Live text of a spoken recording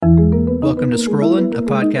Welcome to Scrollin', a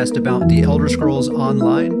podcast about the Elder Scrolls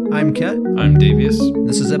Online. I'm Ket. I'm Davius.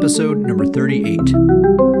 This is episode number 38.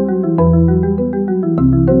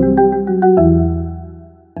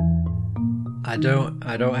 I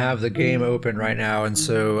don't have the game open right now, and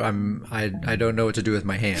so I don't know what to do with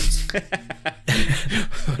my hands.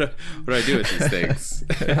 What do I do with these things?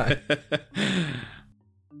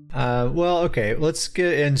 Well, okay, let's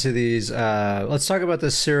get into these. Let's talk about the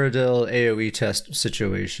Cyrodiil AoE test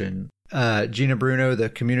situation. Gina Bruno, the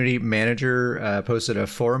community manager, posted a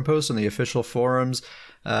forum post on the official forums,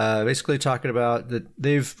 basically talking about that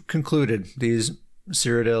they've concluded these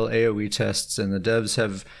Cyrodiil AoE tests, and the devs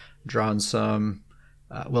have drawn some,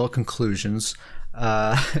 conclusions.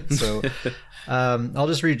 So I'll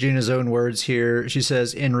just read Gina's own words here. She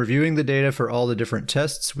says, in reviewing the data for all the different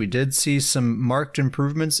tests, we did see some marked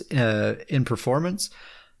improvements in performance,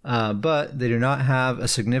 but they do not have a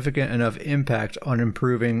significant enough impact on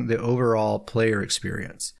improving the overall player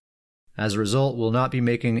experience. As a result, we'll not be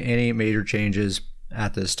making any major changes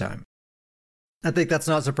at this time. I think that's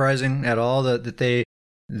not surprising at all that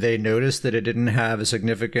they noticed that it didn't have a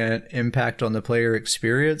significant impact on the player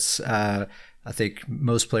experience. I think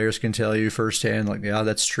most players can tell you firsthand, like, yeah,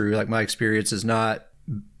 that's true. Like, my experience is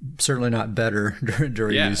certainly not better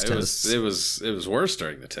during these tests. It was worse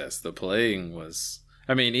during the test. The playing was,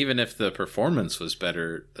 I mean, even if the performance was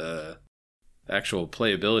better, the actual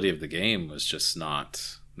playability of the game was just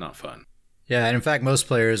not fun. Yeah, and in fact, most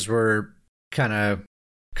players were kind of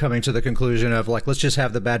coming to the conclusion of, like, let's just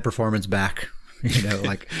have the bad performance back. You know,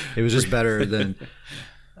 like, it was just better than...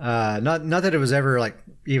 not that it was ever like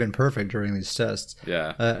even perfect during these tests.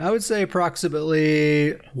 Yeah. I would say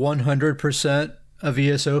approximately 100% of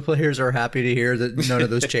ESO players are happy to hear that none of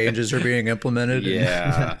those changes are being implemented.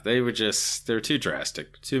 Yeah. They're too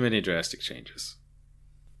drastic. Too many drastic changes.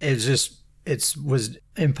 It was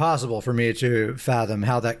impossible for me to fathom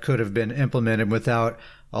how that could have been implemented without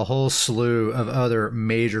a whole slew of other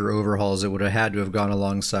major overhauls that would have had to have gone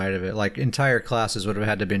alongside of it. Like, entire classes would have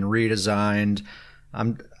had to have been redesigned.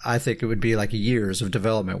 I think it would be like years of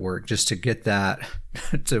development work just to get that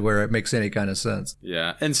to where it makes any kind of sense.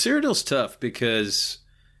 Yeah. And Cyrodiil's tough because,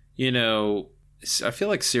 you know, I feel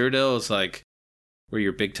like Cyrodiil is like where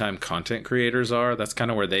your big time content creators are. That's kind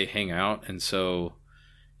of where they hang out. And so,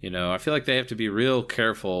 you know, I feel like they have to be real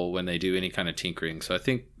careful when they do any kind of tinkering. So I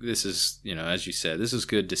think this is, you know, as you said, this is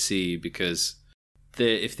good to see because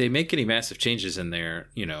if they make any massive changes in there,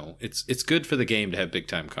 you know, it's good for the game to have big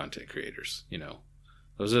time content creators, you know.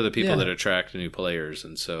 Those are the people that attract new players,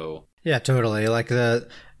 and so... Yeah, totally. Like, the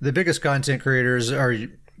biggest content creators are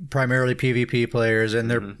primarily PvP players,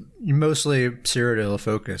 and they're mostly Cyrodiil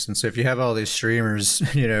focused. And so if you have all these streamers,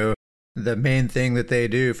 you know, the main thing that they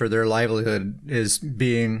do for their livelihood is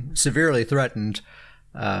being severely threatened.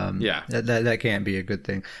 That can't be a good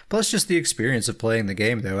thing. Plus, just the experience of playing the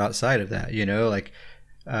game, though, outside of that, you know, like...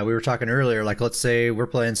 we were talking earlier, like, let's say we're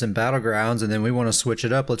playing some Battlegrounds and then we want to switch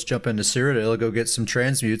it up. Let's jump into Cyrodiil, go get some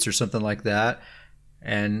transmutes or something like that.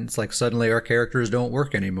 And it's like suddenly our characters don't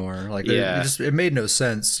work anymore. Like, it made no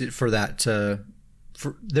sense for that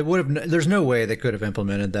there's no way they could have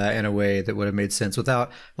implemented that in a way that would have made sense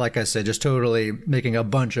without, like I said, just totally making a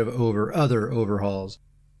bunch of other overhauls.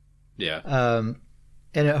 Yeah.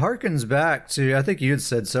 And it harkens back to, I think you had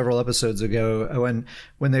said several episodes ago,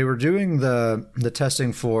 when they were doing the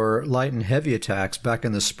testing for light and heavy attacks back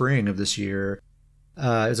in the spring of this year.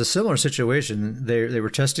 It's a similar situation. They were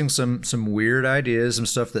testing some weird ideas, some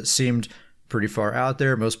stuff that seemed pretty far out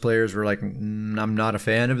there. Most players were like, I'm not a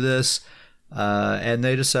fan of this. And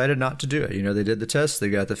they decided not to do it. You know, they did the test, they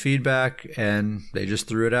got the feedback, and they just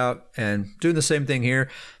threw it out. And doing the same thing here.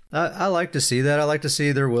 I like to see that. I like to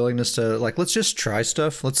see their willingness to, like, let's just try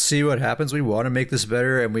stuff. Let's see what happens. We want to make this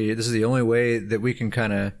better, and this is the only way that we can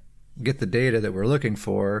kind of get the data that we're looking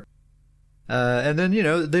for. And then, you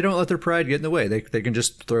know, they don't let their pride get in the way. They can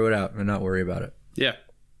just throw it out and not worry about it. Yeah,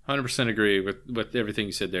 100% agree with everything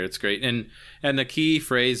you said there. It's great. And the key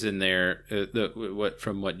phrase in there,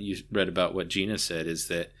 from what you read about what Gina said, is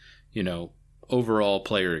that, you know, overall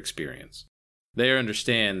player experience. They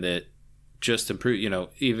understand that just improve, you know,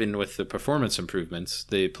 even with the performance improvements,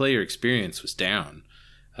 the player experience was down.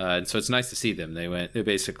 And so it's nice to see them. They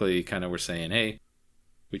basically kind of were saying, hey,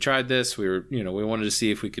 we tried this. We wanted to see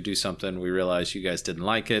if we could do something. We realized you guys didn't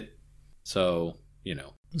like it. So, you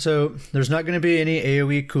know. So there's not going to be any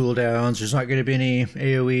AoE cooldowns. There's not going to be any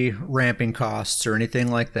AoE ramping costs or anything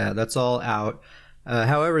like that. That's all out.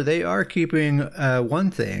 However, they are keeping one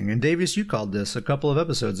thing, and Davius, you called this a couple of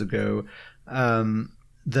episodes ago,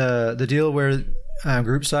 the deal where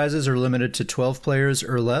group sizes are limited to 12 players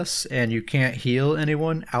or less, and you can't heal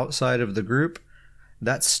anyone outside of the group.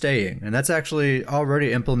 That's staying, and that's actually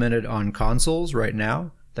already implemented on consoles right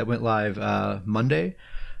now. That went live Monday.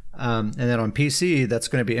 And then on PC, that's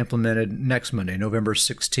going to be implemented next Monday, November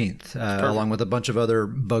 16th, along with a bunch of other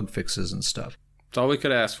bug fixes and stuff. It's all we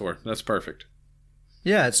could ask for. That's perfect.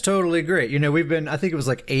 Yeah, it's totally great. I think it was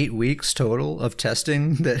like 8 weeks total of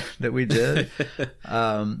testing that we did.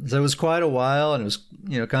 So it was quite a while, and it was,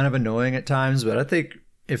 kind of annoying at times. But I think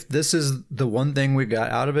if this is the one thing we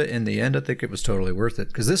got out of it in the end, I think it was totally worth it.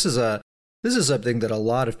 Because this is something that a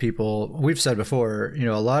lot of people, we've said before,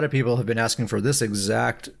 a lot of people have been asking for this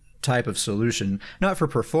exact type of solution, not for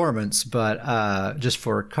performance, but just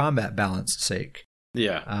for combat balance sake.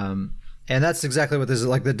 Yeah. And that's exactly what this is.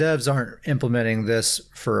 Like, the devs aren't implementing this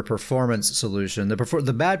for a performance solution.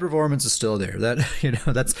 The bad performance is still there.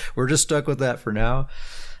 That we're just stuck with that for now.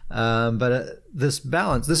 But this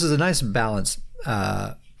is a nice balance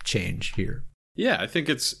change here. Yeah, I think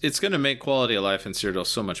it's going to make quality of life in Cyrodiil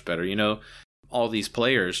so much better. All these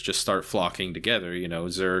players just start flocking together.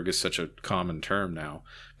 Zerg is such a common term now,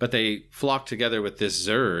 but they flock together with this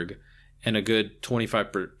Zerg, and a good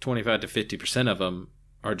 25 to 50% of them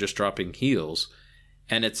are just dropping heals.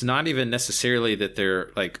 And it's not even necessarily that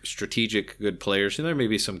they're like strategic good players. There may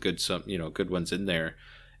be some good ones in there.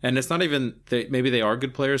 And it's not even maybe they are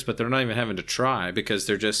good players, but they're not even having to try, because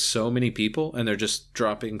they're just so many people and they're just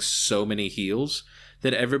dropping so many heals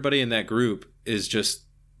that everybody in that group is just,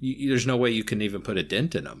 there's no way you can even put a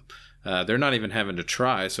dent in them. They're not even having to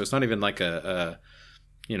try. So it's not even like a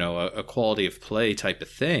quality of play type of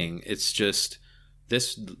thing. It's just,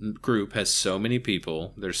 this group has so many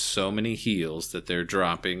people, there's so many heals that they're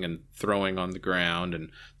dropping and throwing on the ground and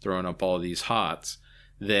throwing up all these hots,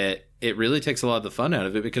 that it really takes a lot of the fun out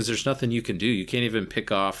of it, because there's nothing you can do. You can't even pick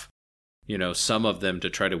off, some of them to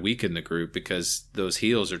try to weaken the group, because those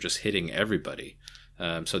heals are just hitting everybody.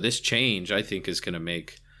 So this change, I think, is going to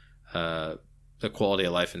make the quality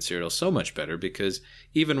of life in Cyrodiil so much better, because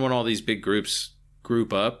even when all these big groups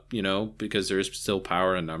group up, because there's still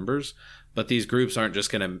power in numbers, but these groups aren't just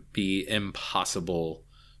going to be impossible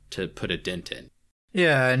to put a dent in.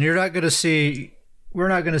 Yeah, and we're not going to see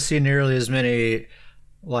nearly as many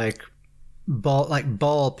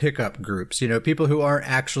ball pickup groups. People who aren't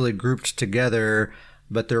actually grouped together,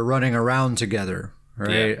 but they're running around together,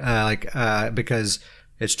 right? Yeah. Because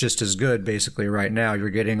it's just as good basically right now. You're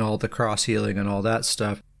getting all the cross healing and all that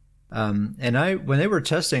stuff. And when they were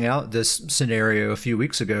testing out this scenario a few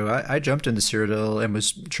weeks ago, I jumped into Cyrodiil and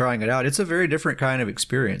was trying it out. It's a very different kind of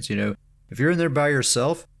experience. If you're in there by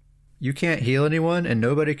yourself, you can't heal anyone and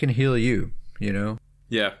nobody can heal you,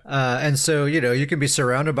 Yeah. And so, you can be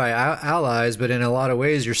surrounded by allies, but in a lot of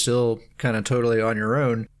ways, you're still kind of totally on your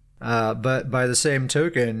own. But by the same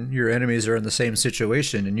token, your enemies are in the same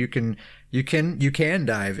situation, and you can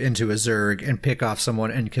dive into a Zerg and pick off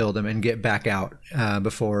someone and kill them and get back out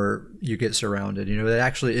before you get surrounded. That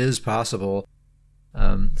actually is possible.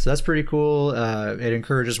 So that's pretty cool. It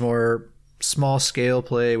encourages more small scale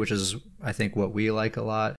play, which is, I think, what we like a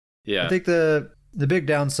lot. Yeah. I think the big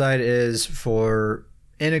downside is for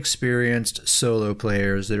inexperienced solo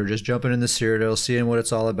players that are just jumping into Cyrodiil, seeing what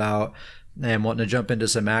it's all about, and wanting to jump into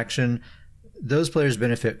some action. Those players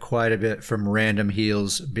benefit quite a bit from random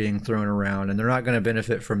heals being thrown around, and they're not going to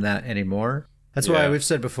benefit from that anymore. That's why we've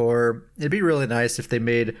said before, it'd be really nice if they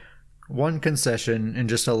made one concession and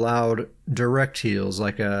just allowed direct heals,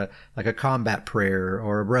 like a combat prayer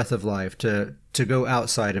or a breath of life, to go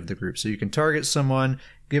outside of the group. So you can target someone,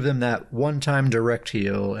 give them that one-time direct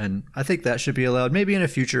heal, and I think that should be allowed. Maybe in a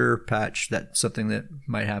future patch, that's something that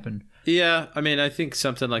might happen. Yeah, I think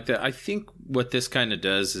something like that. I think what this kind of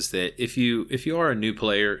does is that if you are a new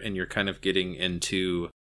player and you're kind of getting into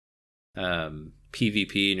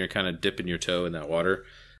PvP and you're kind of dipping your toe in that water,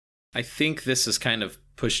 I think this has kind of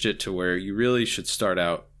pushed it to where you really should start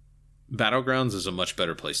out. Battlegrounds is a much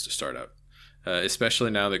better place to start out, especially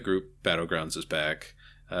now that group Battlegrounds is back,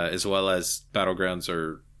 as well as Battlegrounds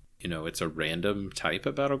are, it's a random type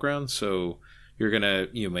of Battleground, so you're gonna,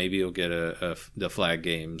 maybe you'll get the flag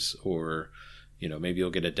games, or maybe you'll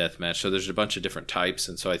get a death match. So there's a bunch of different types,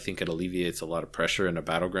 and so I think it alleviates a lot of pressure in a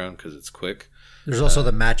Battleground because it's quick. There's also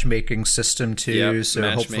the matchmaking system too, so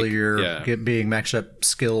hopefully you're being matched up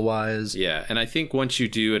skill wise. Yeah, and I think once you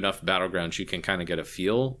do enough Battlegrounds, you can kind of get a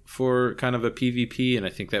feel for kind of a PvP, and I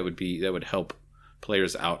think that would help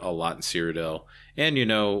players out a lot in Cyrodiil. And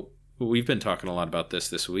we've been talking a lot about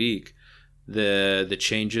this week. The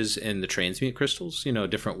changes in the transmute crystals,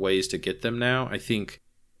 different ways to get them now. I think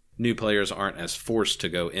new players aren't as forced to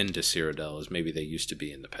go into Cyrodiil as maybe they used to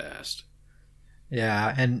be in the past.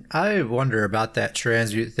 Yeah, and I wonder about that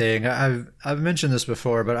transmute thing. I've mentioned this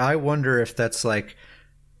before, but I wonder if that's like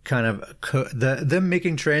kind of them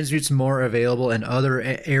making transmutes more available in other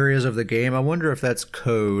areas of the game. I wonder if that's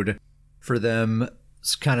code for them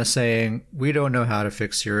kind of saying, we don't know how to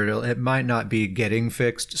fix Cyrodiil. It might not be getting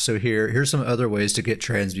fixed, so here's some other ways to get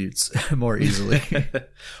transmutes more easily.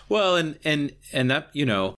 Well, and that, you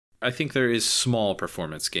know, I think there is small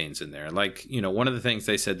performance gains in there. Like, you know, one of the things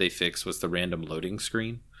they said they fixed was the random loading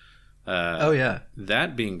screen. Oh, yeah.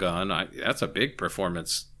 That being gone, that's a big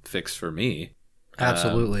performance fix for me.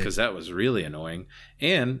 Absolutely. Because that was really annoying.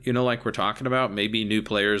 And, you know, like we're talking about, maybe new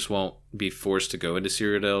players won't be forced to go into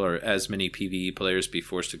Cyrodiil, or as many PvE players be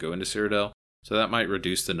forced to go into Cyrodiil. So that might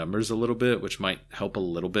reduce the numbers a little bit, which might help a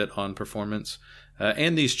little bit on performance.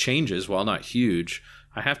 And these changes, while not huge,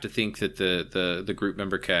 I have to think that the group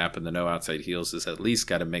member cap and the no outside heals is at least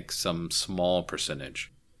got to make some small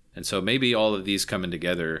percentage. And so maybe all of these coming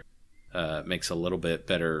together makes a little bit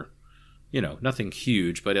better, you know, nothing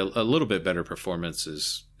huge, but a little bit better performance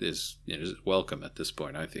is you know, welcome at this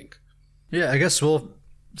point, I think. Yeah, I guess we'll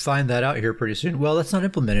find that out here pretty soon. Well, that's not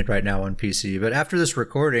implemented right now on PC, but after this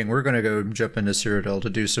recording, we're going to go jump into Cyrodiil to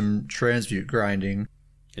do some transmute grinding.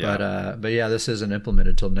 Yeah. But yeah, this isn't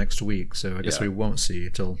implemented till next week, so I guess we won't see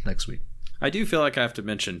it till next week. I do feel like I have to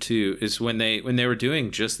mention too is when they were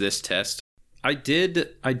doing just this test, I did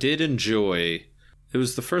enjoy. It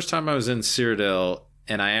was the first time I was in Cyrodiil,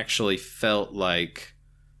 and I actually felt like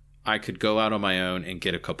I could go out on my own and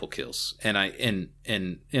get a couple kills, and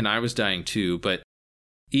I was dying too. But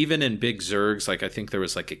even in big Zergs, like I think there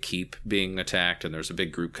was like a keep being attacked, and there's a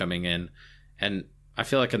big group coming in, and I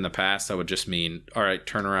feel like in the past that would just mean, all right,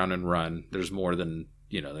 turn around and run. There's more than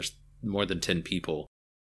 10 people.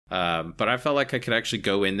 But I felt like I could actually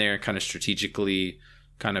go in there and kind of strategically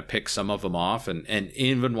kind of pick some of them off. And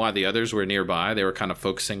even while the others were nearby, they were kind of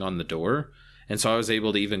focusing on the door. And so I was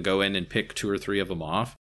able to even go in and pick 2 or 3 of them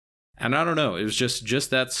off. And I don't know, it was just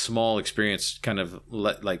that small experience kind of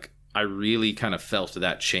like I really kind of felt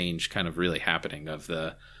that change kind of really happening of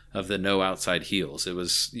the no outside heals. It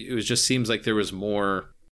was just seems like there was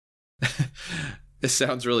more. This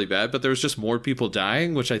sounds really bad, but there was just more people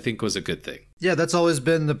dying, which I think was a good thing. Yeah, that's always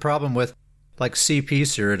been the problem with like CP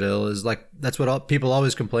Cyrodiil is like that's what people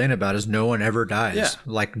always complain about is no one ever dies. Yeah.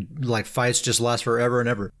 Like fights just last forever and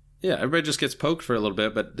ever. Yeah, everybody just gets poked for a little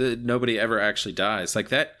bit, but nobody ever actually dies. Like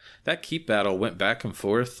that keep battle went back and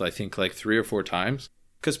forth, I think like 3 or 4 times.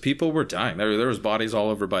 Because people were dying. There was bodies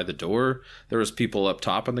all over by the door. There was people up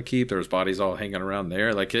top on the keep. There was bodies all hanging around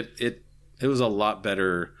there. Like it was a lot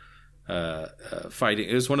better fighting.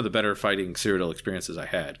 It was one of the better fighting Cyrodiil experiences I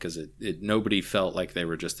had because nobody felt like they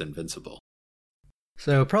were just invincible.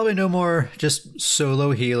 So probably no more just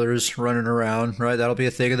solo healers running around, right? That'll be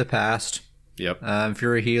a thing of the past. Yep. If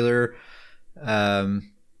you're a healer,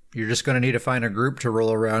 you're just going to need to find a group to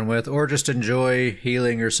roll around with, or just enjoy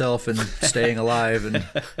healing yourself and staying alive and,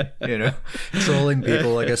 you know, trolling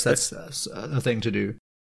people. I guess that's a thing to do.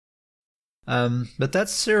 But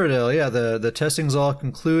that's Cyrodiil. Yeah, the testing's all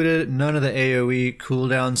concluded. None of the AoE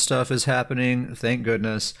cooldown stuff is happening, thank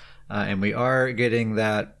goodness. And we are getting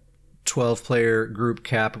that 12-player group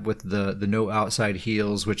cap with the no outside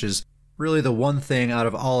heals, which is really the one thing out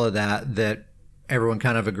of all of that everyone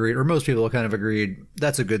kind of agreed, or most people kind of agreed,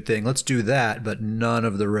 that's a good thing. Let's do that, but none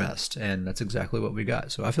of the rest. And that's exactly what we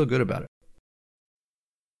got. So I feel good about it.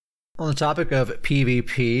 On the topic of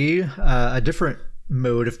PvP, a different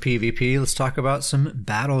mode of PvP, let's talk about some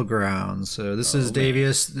battlegrounds. So this is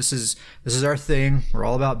Davius. This is our thing. We're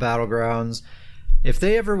all about battlegrounds. If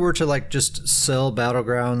they ever were to like just sell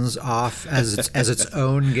Battlegrounds off as its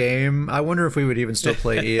own game, I wonder if we would even still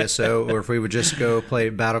play ESO or if we would just go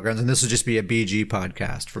play Battlegrounds and this would just be a BG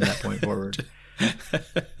podcast from that point forward.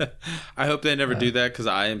 I hope they never do that because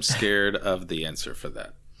I am scared of the answer for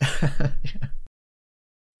that.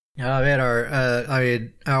 Man,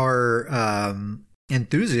 our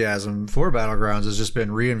enthusiasm for Battlegrounds has just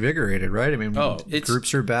been reinvigorated, right? I mean,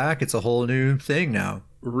 groups are back. It's a whole new thing now.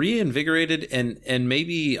 Reinvigorated and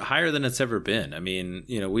maybe higher than it's ever been. I mean,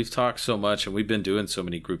 you know, we've talked so much and we've been doing so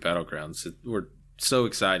many group battlegrounds. We're so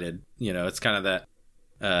excited. You know, it's kind of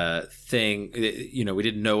that thing, you know, we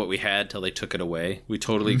didn't know what we had till they took it away. We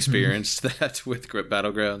totally experienced that with group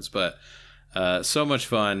battlegrounds, but so much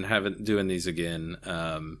fun doing these again.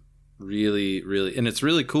 Really, really, and it's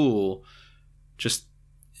really cool.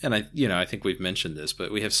 And I think we've mentioned this,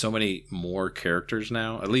 but we have so many more characters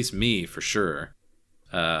now, at least me for sure.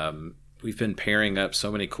 We've been pairing up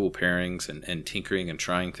so many cool pairings and tinkering and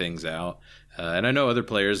trying things out. And I know other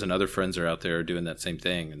players and other friends are out there doing that same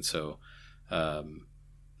thing. And so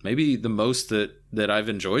maybe the most that I've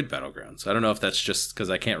enjoyed Battlegrounds. I don't know if that's just because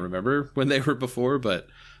I can't remember when they were before, but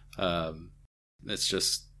it's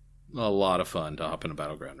just a lot of fun to hop in a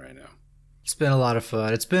Battleground right now. It's been a lot of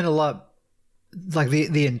fun. It's been a lot, like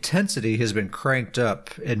the intensity has been cranked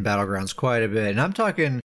up in Battlegrounds quite a bit. And I'm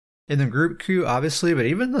talking in the group queue, obviously, but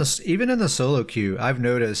even in the solo queue, I've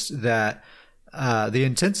noticed that the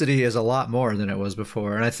intensity is a lot more than it was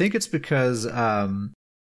before. And I think it's because I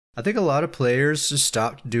think a lot of players just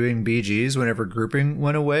stopped doing BGs whenever grouping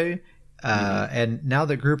went away. And now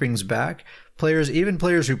that grouping's back, even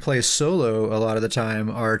players who play solo a lot of the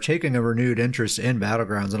time are taking a renewed interest in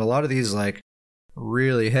Battlegrounds. And a lot of these like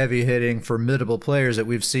really heavy hitting, formidable players that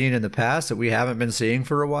we've seen in the past that we haven't been seeing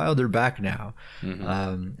for a while, they're back now.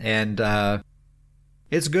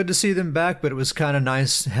 It's good to see them back, but it was kind of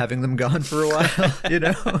nice having them gone for a while, you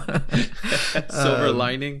know? Silver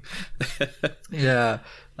lining. Yeah.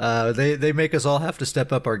 They make us all have to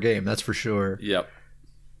step up our game, that's for sure. Yep.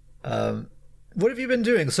 What have you been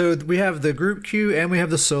doing? So we have the group queue and we have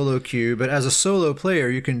the solo queue, but as a solo player,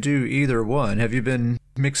 you can do either one. Have you been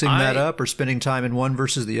mixing that up or spending time in one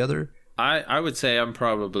versus the other? I would say I'm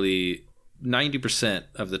probably 90%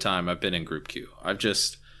 of the time I've been in group queue.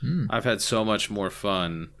 I've had so much more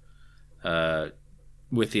fun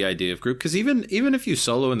with the idea of group, because even if you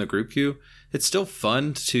solo in the group queue, it's still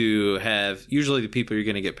fun to have usually the people you're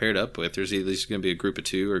going to get paired up with. There's at least going to be a group of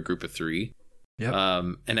 2 or a group of 3. Yep.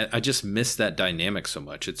 And I just miss that dynamic so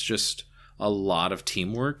much. It's just a lot of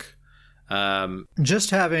teamwork. Just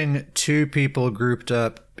having 2 people grouped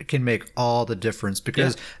up can make all the difference,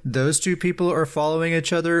 because those 2 people are following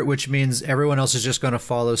each other, which means everyone else is just going to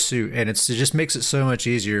follow suit, and it just makes it so much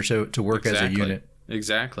easier to work as a unit.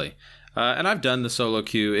 Exactly. And I've done the solo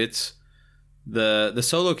queue. It's the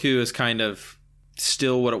solo queue is kind of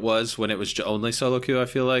still what it was when it was only solo queue, I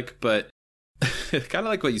feel like, but kind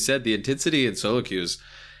of like what you said, the intensity in solo queues,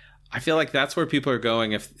 I feel like that's where people are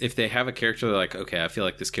going. If they have a character, they're like, okay, I feel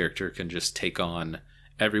like this character can just take on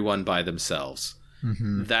everyone by themselves.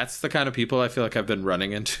 Mm-hmm. That's the kind of people I feel like I've been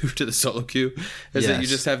running into to the solo queue, is that you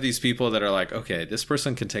just have these people that are like, okay, this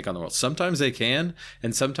person can take on the world. Sometimes they can,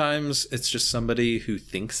 and sometimes it's just somebody who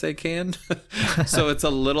thinks they can. So it's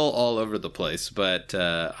a little all over the place. But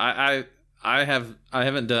I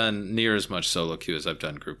haven't done near as much solo queue as I've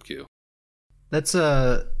done group queue. That's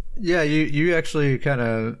you actually kind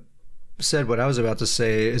of said what I was about to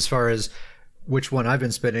say as far as which one I've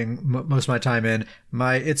been spending most of my time in.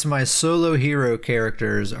 It's my solo hero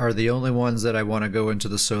characters are the only ones that I want to go into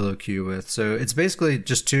the solo queue with. So it's basically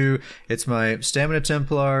just 2. It's my Stamina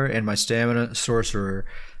Templar and my Stamina Sorcerer.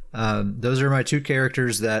 Those are my 2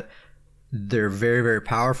 characters that they're very, very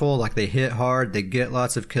powerful. Like, they hit hard, they get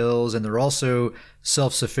lots of kills, and they're also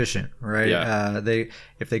self-sufficient, right? Yeah.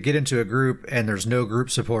 If they get into a group and there's no group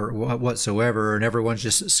support whatsoever, and everyone's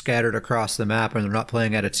just scattered across the map and they're not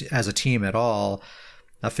playing as a team at all,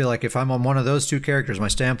 I feel like if I'm on one of those 2 characters, my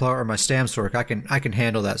Stamplar or my Stamsork, I can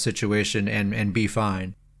handle that situation and be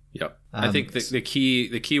fine. Yep. I think the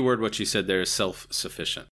key word what you said there is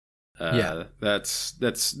self-sufficient. That's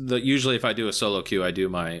usually if I do a solo queue, I do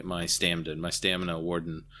my Stamden, my Stamina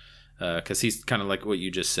Warden, because he's kind of like what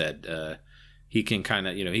you just said. He can kind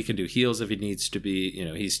of, he can do heals if he needs to be.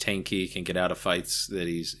 He's tanky, can get out of fights that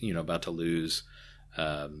he's about to lose.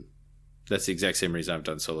 That's the exact same reason I've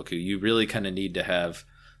done solo queue. You really kind of need to have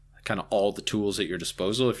kind of all the tools at your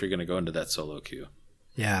disposal if you're going to go into that solo queue.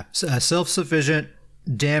 Yeah, self-sufficient,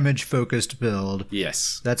 damage-focused build.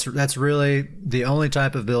 Yes. That's really the only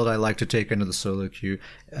type of build I like to take into the solo queue.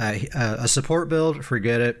 A support build,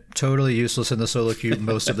 forget it. Totally useless in the solo queue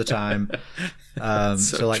most of the time.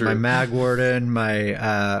 So like true. My Mag Warden, my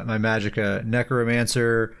Magicka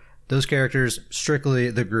Necromancer, those characters, strictly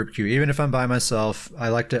the group queue. Even if I'm by myself, I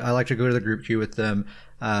like to go to the group queue with them,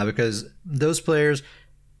 because those players,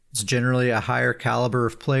 it's generally a higher caliber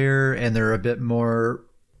of player, and they're a bit more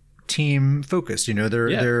team focused.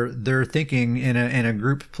 They're thinking in a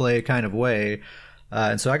group play kind of way,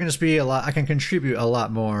 and so I can contribute a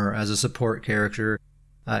lot more as a support character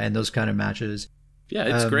in those kind of matches. Yeah,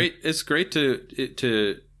 it's great. It's great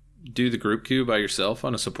to do the group queue by yourself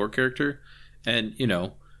on a support character, and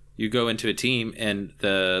you go into a team and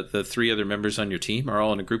the 3 other members on your team are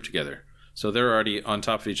all in a group together, so they're already on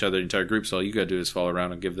top of each other, the entire group. So all you got to do is follow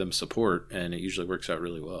around and give them support, and it usually works out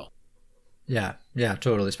really well. Yeah,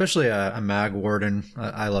 totally. Especially a Mag Warden.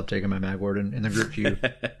 I love taking my Mag Warden in the group queue.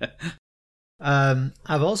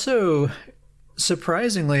 I've also,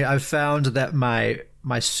 surprisingly, I've found that my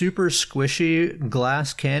super squishy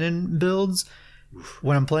glass cannon builds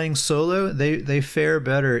when I'm playing solo, they fare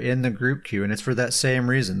better in the group queue, and it's for that same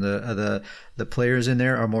reason. The players in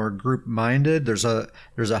there are more group minded. There's a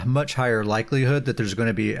much higher likelihood that there's going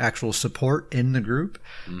to be actual support in the group.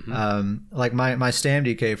 Like my Stam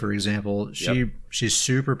DK, for example, she's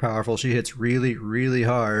super powerful. She hits really, really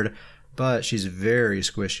hard, but she's very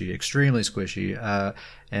squishy, extremely squishy.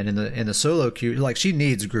 And in the solo queue, like, she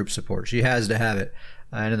needs group support. She has to have it.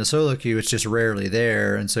 And in the solo queue, it's just rarely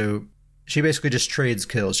there, and so she basically just trades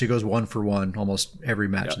kills. She goes 1-for-1 almost every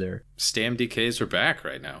match there. Stam DKs are back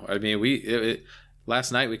right now. I mean,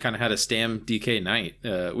 last night we kind of had a Stam DK night.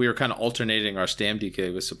 We were kind of alternating our Stam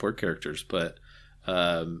DK with support characters, but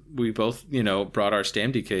we both, brought our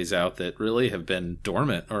Stam DKs out that really have been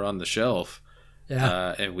dormant or on the shelf.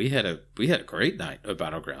 Yeah. And we had a great night of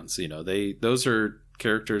Battlegrounds. Those are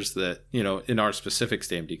characters that, in our specific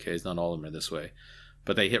Stam DKs, not all of them are this way,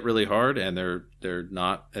 but they hit really hard, and they're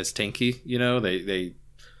not as tanky.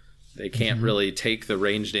 They can't really take the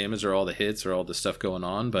range damage or all the hits or all the stuff going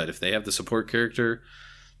on. But if they have the support character,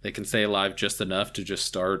 they can stay alive just enough to just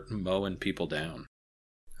start mowing people down.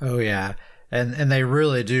 Oh yeah, and they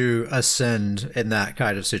really do ascend in that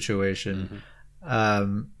kind of situation.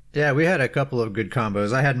 Yeah, we had a couple of good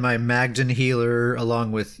combos. I had my Magden healer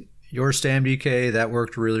along with your Stam DK. That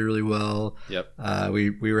worked really, really well. Yep.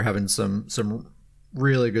 We were having some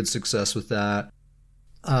really good success with that.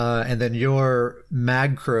 And then your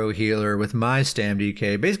Magcrow healer with my Stam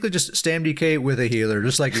DK, basically just Stam DK with a healer,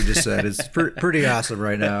 just like you just said. It's pretty awesome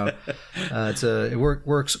right now. It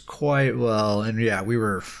works quite well, and yeah,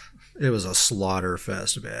 it was a slaughter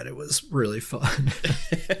fest, man. It was really fun.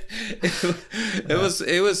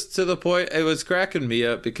 It was to the point. It was cracking me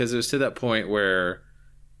up because it was to that point where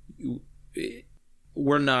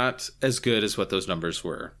we're not as good as what those numbers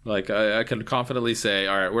were. Like, I can confidently say,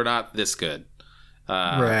 all right, we're not this good.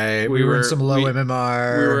 Right. We were in some low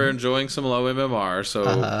MMR. We were enjoying some low MMR.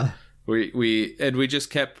 So we just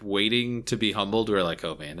kept waiting to be humbled. We were like,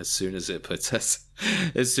 oh man, as soon as it puts us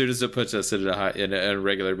in a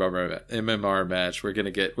regular MMR match, we're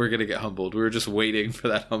gonna get humbled. We were just waiting for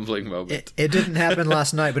that humbling moment. It didn't happen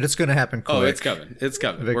last night, but it's gonna happen quick. Oh, it's coming.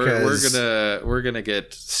 We're gonna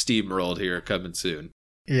get steamrolled here coming soon.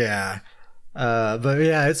 Yeah. But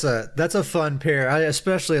yeah, that's a fun pair. I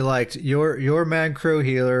especially liked your Magcrow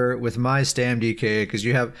healer with my Stam DK, because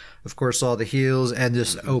you have, of course, all the heals and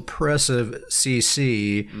this oppressive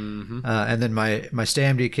CC. And then my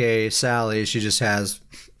Stam DK Sally, she just has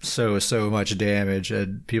so much damage,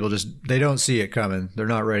 and people they don't see it coming. They're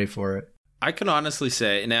not ready for it. I can honestly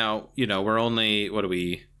say now, we're only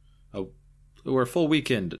we're a full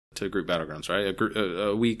weekend to Group Battlegrounds, right?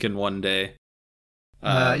 A week and 1 day.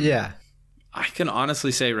 Yeah. I can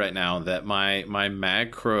honestly say right now that my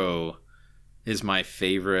Magcrow is my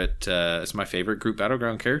favorite. Is my favorite Group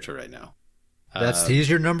Battleground character right now. He's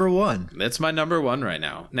your number one. That's my number one right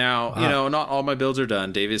now. Now, not all my builds are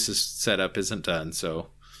done. Davius' setup isn't done, so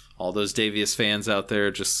all those Davius fans out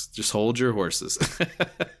there, just hold your horses.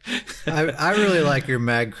 I really like your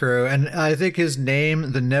Magcrow, and I think his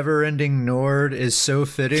name, the Never-Ending Nord, is so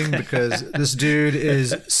fitting because this dude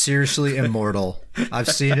is seriously immortal. I've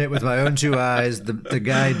seen it with my own two eyes. The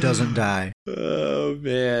guy doesn't die. Oh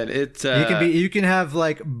man, you can have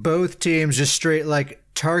like both teams just straight like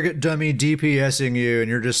target dummy DPSing you, and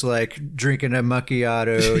you're just like drinking a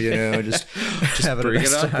macchiato, just having bring a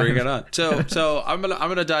best time. Bring it on. So I'm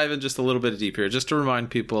gonna dive in just a little bit deep here, just to remind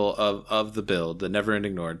people of the build, the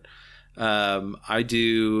Never-Ending Nord. I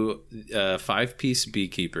do 5-piece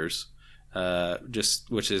Beekeepers,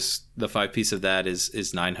 which is the 5-piece of that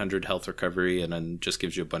is 900 health recovery, and then just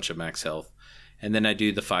gives you a bunch of max health. And then I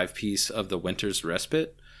do the 5-piece of the Winter's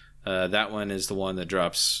Respite. That one is the one that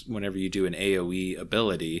drops whenever you do an AoE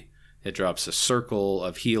ability. It drops a circle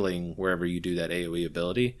of healing wherever you do that AoE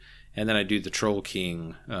ability. And then I do the Troll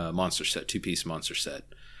King monster set, 2-piece monster set.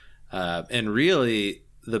 And really,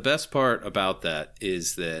 the best part about that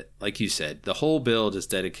is that, like you said, the whole build is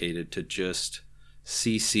dedicated to just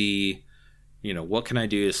CC. What can I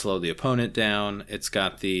do to slow the opponent down? It's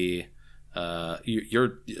got the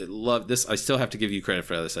love this. I still have to give you credit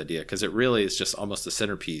for this idea, because it really is just almost the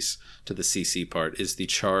centerpiece to the CC part. Is the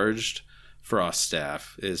charged Frost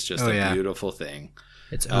Staff is just beautiful thing.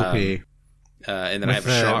 It's OP. And then I have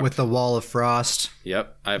a shock with the Wall of Frost.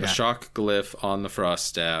 Yep, I have a shock glyph on the Frost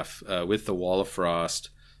Staff with the Wall of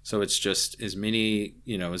Frost. So it's just as many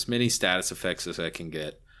status effects as I can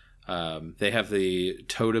get. They have the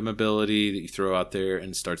totem ability that you throw out there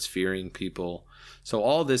and starts fearing people. So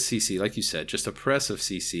all this CC, like you said, just oppressive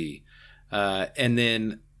CC. And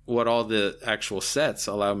then what all the actual sets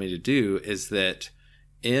allow me to do is that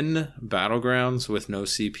in Battlegrounds with no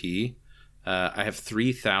CP, I have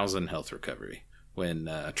 3,000 health recovery when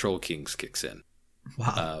Troll Kings kicks in.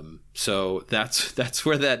 Wow. So that's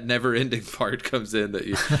where that never-ending part comes in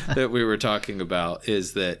that we were talking about,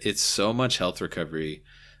 is that it's so much health recovery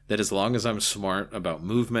that as long as I'm smart about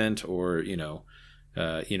movement, or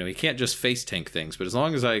he can't just face tank things, but as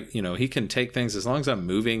long as he can take things, as long as I'm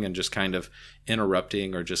moving and just kind of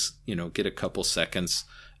interrupting, or just get a couple seconds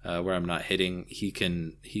where I'm not hitting,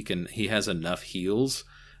 he has enough heals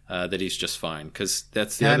that he's just fine, because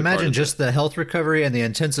that's the other I imagine part just the health recovery and the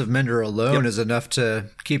intensive mender alone is enough to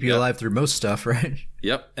keep you alive through most stuff, right?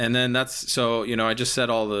 Yep. And then that's so I just said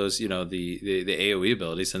all those the AoE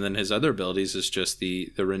abilities, and then his other abilities is just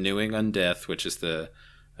the renewing undeath, which is the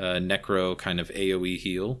necro kind of AoE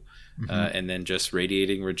heal, and then just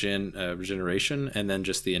radiating regeneration, and then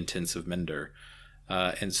just the intensive mender,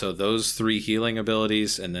 and so those 3 healing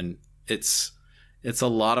abilities, and then it's a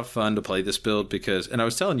lot of fun to play this build because, and I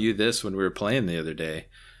was telling you this when we were playing the other day,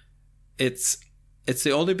 it's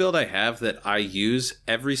the only build I have that I use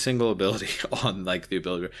every single ability on, like the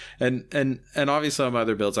ability, and obviously on my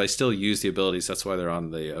other builds I still use the abilities, that's why they're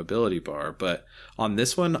on the ability bar, but on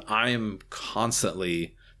this one I am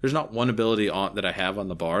constantly, there's not one ability that I have on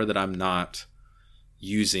the bar that I'm not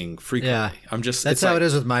using frequently. Yeah, I'm just, that's how it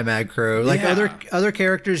is with my Magcro. Like other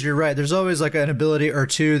characters, you're right, there's always like an ability or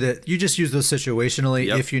two that you just use those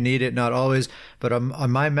situationally if you need it, not always. But on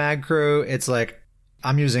my Magcro, it's like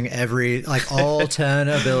I'm using all 10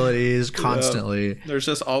 abilities constantly. There's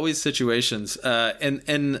just always situations,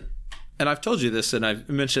 and I've told you this and I've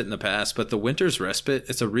mentioned it in the past, but the Winter's Respite,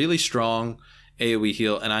 it's a really strong AoE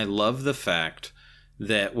heal, and I love the fact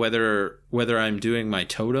that whether I'm doing my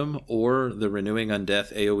totem or the renewing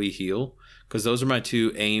undeath AoE heal, because those are my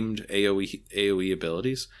 2 aimed AoE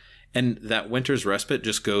abilities, and that Winter's Respite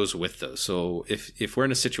just goes with those. So if we're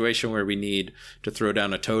in a situation where we need to throw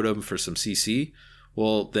down a totem for some CC,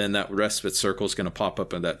 well, then that respite circle is going to pop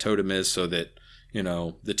up, and that totem is so that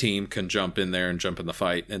the team can jump in there and jump in the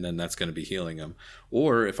fight, and then that's going to be healing them.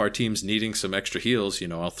 Or if our team's needing some extra heals,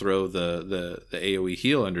 I'll throw the AoE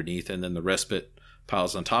heal underneath, and then the respite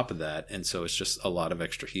piles on top of that, and so it's just a lot of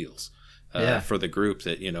extra heals for the group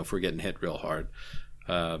that if we're getting hit real hard.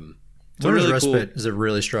 Winter's Respite is a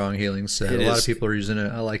really strong healing set. A lot of people are using it.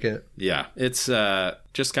 I like it. Yeah, it's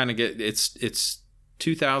just kind of it's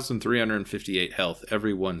 2,358 health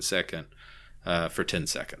every 1 second for 10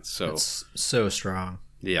 seconds. So it's so strong.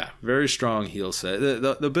 Yeah, very strong heal set.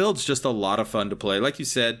 The build's just a lot of fun to play. Like you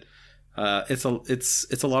said, it's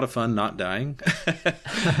a lot of fun not dying.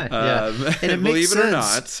 And it believe it or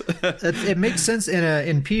not, it makes sense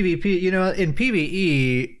in PvP. In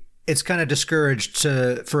PvE, it's kind of discouraged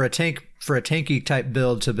for a tanky type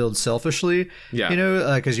build to build selfishly. Yeah,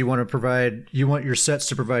 because you want your sets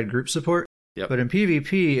to provide group support. Yep. But in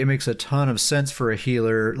PvP, it makes a ton of sense for a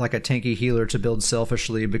healer, like a tanky healer, to build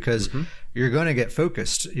selfishly, because you're going to get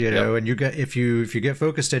focused, and if you get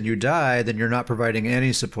focused and you die, then you're not providing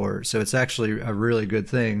any support. So it's actually a really good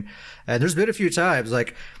thing. And there's been a few times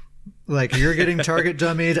like you're getting target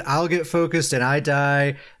dummied, I'll get focused and I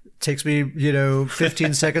die. Takes me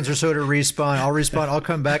 15 seconds or so to respawn. I'll respawn, I'll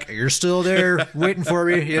come back, you're still there waiting for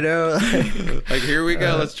me. Like here we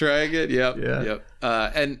go, let's try again. Yep.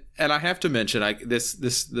 And I have to mention,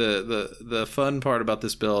 the fun part about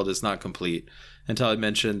this build is not complete until I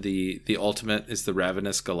mentioned the ultimate is the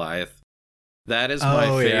Ravenous Goliath. That is my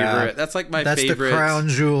favorite. Yeah. That's like my favorite. That's the crown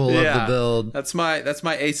jewel of the build. That's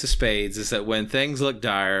my ace of spades, is that when things look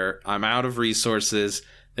dire, I'm out of resources,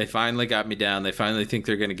 they finally got me down, they finally think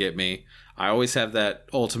they're going to get me, I always have that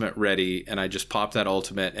ultimate ready, and I just pop that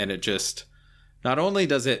ultimate, and it just, not only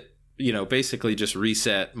does it, basically just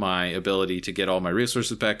reset my ability to get all my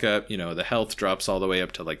resources back up, the health drops all the way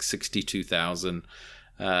up to like 62,000,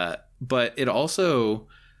 but it also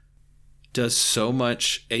does so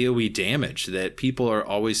much AoE damage that people are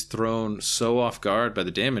always thrown so off guard by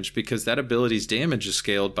the damage, because that ability's damage is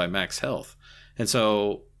scaled by max health. And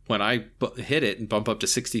so when I hit it and bump up to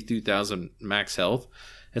 62,000 max health,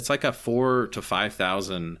 it's like a 4,000 to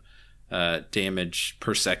 5,000 damage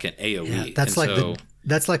per second AoE. Yeah, that's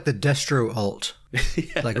like the Destro ult.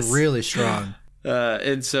 Yes. Like really strong.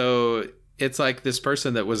 And so it's like this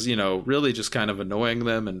person that was, really just kind of annoying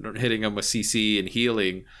them and hitting them with CC and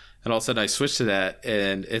healing and all of a sudden I switch to that,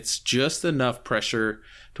 and it's just enough pressure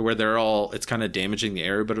to where it's kind of damaging the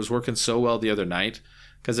area, but it was working so well the other night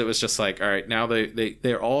because it was just like, all right, now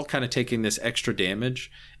they're all kind of taking this extra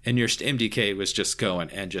damage, and your Stam DK was just going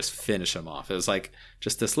and just finish them off. It was like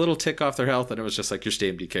just this little tick off their health, and it was just like your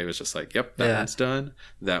Stam DK was just like, yep, that one's done,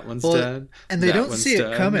 that one's done, and they don't see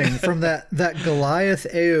it coming from that Goliath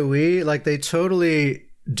AoE. Like, they totally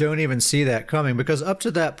don't even see that coming, because up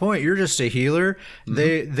to that point you're just a healer.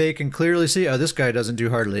 They can clearly see, oh, this guy doesn't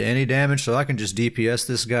do hardly any damage, so I can just DPS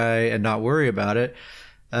this guy and not worry about it.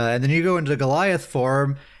 And then you go into Goliath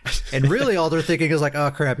form, and really all they're thinking is like,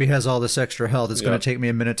 oh crap, he has all this extra health, it's going to take me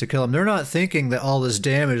a minute to kill him. They're not thinking that all this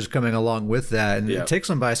damage is coming along with that, and it takes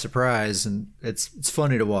them by surprise, and it's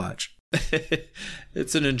funny to watch.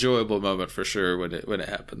 It's an enjoyable moment for sure when it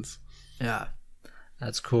happens. Yeah,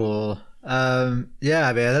 that's cool.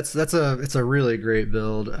 Yeah, man, it's a really great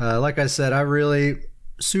build. Like I said, I really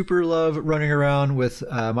super love running around with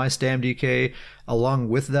my Stam DK along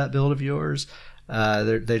with that build of yours.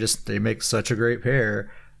 They make such a great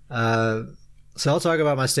pair. So I'll talk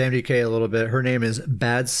about my Stam DK a little bit. Her name is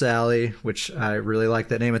Bad Sally, which I really like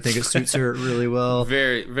that name. I think it suits her really well.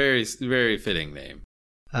 Very, very, very fitting name.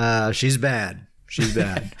 She's bad. She's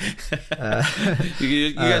bad.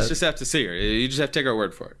 You guys just have to see her. You just have to take our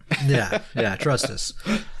word for it. Yeah, trust us.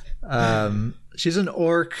 She's an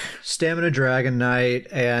orc, stamina dragon knight,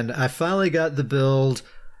 and I finally got the build.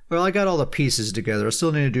 Well, I got all the pieces together. I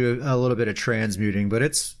still need to do a little bit of transmuting, but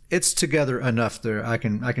it's together enough there. I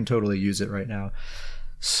can totally use it right now.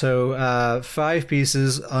 So 5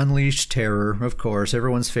 pieces, Unleashed Terror, of course,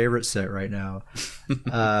 everyone's favorite set right now.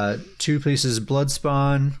 2 pieces,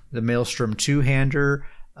 Bloodspawn, the Maelstrom Two-Hander,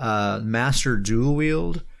 Master Dual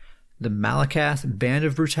Wield, the Malakath Band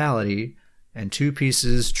of Brutality, and 2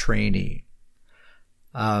 pieces, Trainee.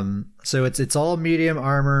 So it's all medium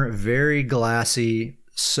armor, very glassy,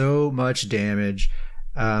 so much damage.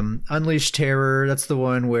 Unleashed Terror, that's the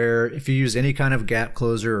one where if you use any kind of gap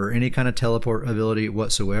closer or any kind of teleport ability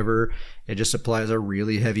whatsoever, it just applies a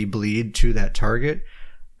really heavy bleed to that target.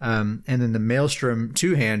 And then the Maelstrom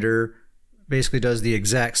Two-Hander basically does the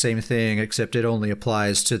exact same thing, except it only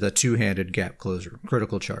applies to the two-handed gap closer,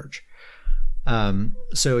 critical charge.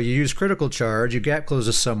 So you use critical charge, you gap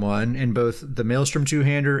closes someone, and both the Maelstrom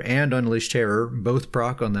Two-Hander and Unleashed Terror both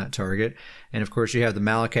proc on that target. And of course you have the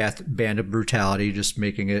Malakath Band of Brutality, just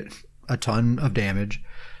making it a ton of damage.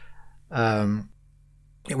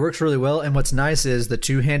 It works really well, and what's nice is the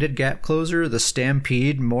two-handed gap closer, the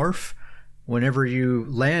Stampede morph, whenever you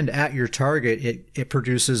land at your target, it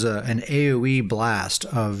produces an AoE blast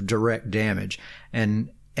of direct damage.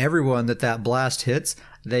 And everyone that blast hits,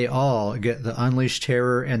 they all get the Unleashed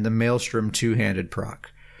Terror and the Maelstrom Two-Handed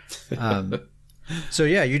proc. So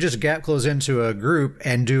yeah, you just gap close into a group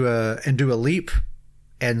and do a leap,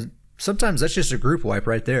 and sometimes that's just a group wipe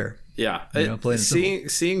right there. Yeah,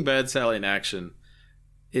 seeing Bad Sally in action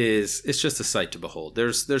it's just a sight to behold.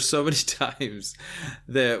 There's so many times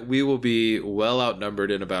that we will be well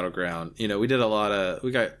outnumbered in a battleground. You know, we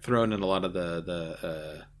got thrown in a lot of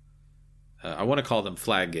the I want to call them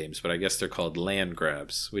flag games, but I guess they're called land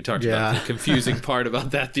grabs. We talked about the confusing part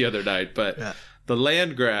about that the other night, but the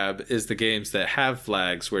land grab is the games that have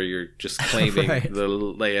flags where you're just claiming the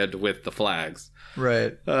land with the flags.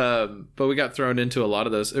 Right. But we got thrown into a lot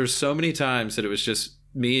of those. There were so many times that it was just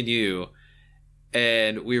me and you,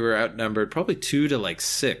 and we were outnumbered probably 2 to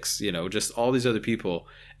 6, you know, just all these other people.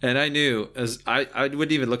 And I knew, as I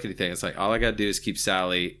wouldn't even look at anything. It's like, all I got to do is keep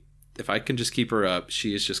Sally. If I can just keep her up,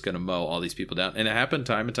 she is just going to mow all these people down. And it happened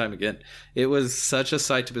time and time again. It was such a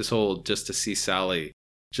sight to behold just to see Sally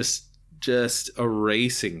just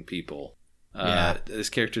erasing people. This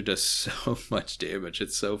character does so much damage.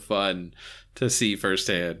 It's so fun to see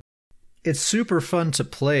firsthand. It's super fun to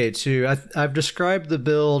play too. I've described the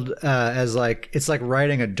build as it's like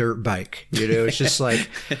riding a dirt bike. You know, it's just like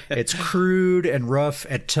it's crude and rough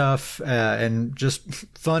and tough and just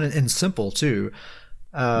fun and simple too.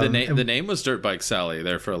 The name was Dirt Bike Sally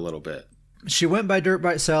there for a little bit. She went by Dirt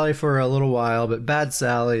Bike Sally for a little while, but Bad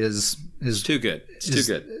Sally is too good. It's too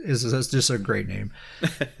good. Is just a great name.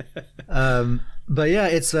 But yeah,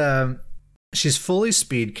 it's she's fully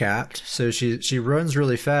speed capped, so she runs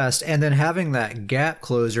really fast, and then having that gap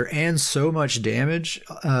closer and so much damage,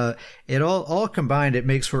 it all combined, it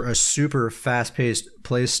makes for a super fast paced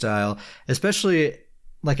play style, especially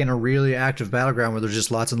like in a really active battleground where there's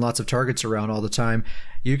just lots and lots of targets around all the time.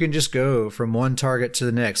 You can just go from one target to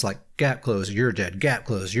the next, like gap close, you're dead, gap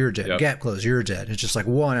close, you're dead, gap close, you're dead. It's just like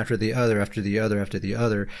one after the other, after the other, after the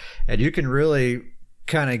other. And you can really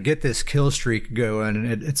kind of get this kill streak going,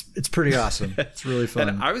 and it's pretty awesome. It's really fun.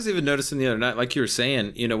 And I was even noticing the other night, like you were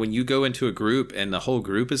saying, when you go into a group and the whole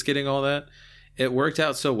group is getting all that, it worked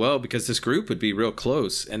out so well because this group would be real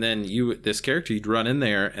close, and then this character, you'd run in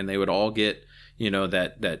there and they would all get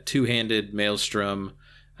that two-handed maelstrom,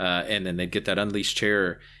 and then they'd get that unleashed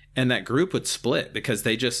terror, and that group would split because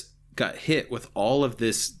they just got hit with all of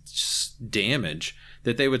this damage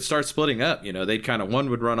that they would start splitting up. They'd kind of, one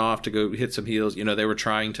would run off to go hit some heals.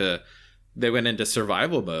 They went into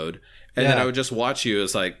survival mode, and then I would just watch you.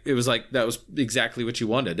 It was like that was exactly what you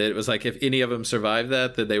wanted. It was like if any of them survived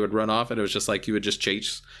that they would run off, and it was just like you would just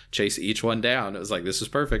chase each one down. It was like, this is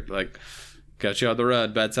perfect. Like, got you on the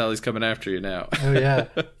run. Bad Sally's coming after you now. Oh yeah,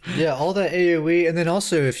 yeah. All that AOE, and then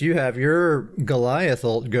also if you have your Goliath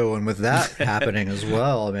ult going with that happening as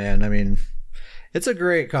well, man. I mean, it's a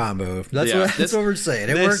great combo. That's what we're saying.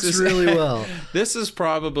 It works really well. This is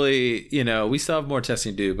probably, we still have more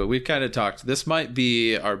testing to do, but we've kind of talked. This might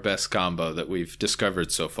be our best combo that we've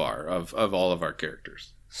discovered so far of all of our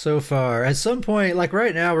characters. So far, at some point, like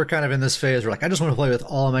right now, we're kind of in this phase where like I just want to play with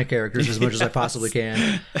all of my characters as much as I possibly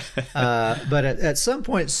can. But at some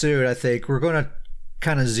point soon, I think we're going to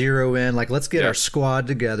kind of zero in. Like, let's get our squad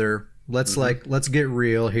together. Let's get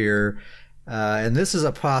real here. And this is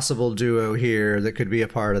a possible duo here that could be a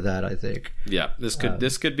part of that, I think. Yeah, this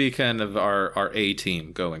could be kind of our A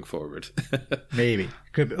team going forward. Maybe.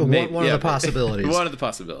 Could be one of the possibilities. One of the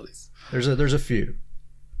possibilities. There's a few.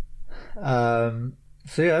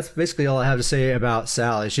 So yeah, that's basically all I have to say about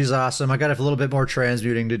Sally. She's awesome. I got a little bit more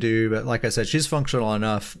transmuting to do, but like I said, she's functional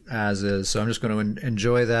enough as is. So I'm just going to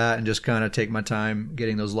enjoy that and just kind of take my time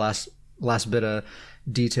getting those last bit of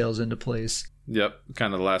details into place. Yep,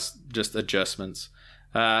 kind of the last just adjustments.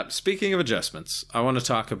 Speaking of adjustments, I want to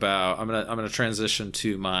talk about. I'm gonna transition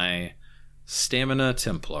to my Stamina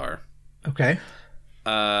Templar. Okay.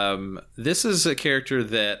 This is a character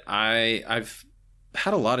that I've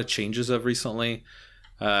had a lot of changes of recently.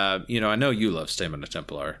 I know you love Stamina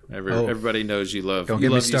Templar. Everybody knows you love. Don't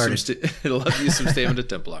get me started. Love you some Stamina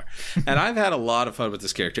Templar, and I've had a lot of fun with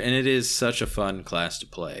this character, and it is such a fun class to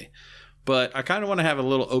play. But I kind of want to have a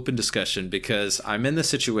little open discussion because I'm in the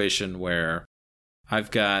situation where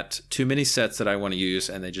I've got too many sets that I want to use,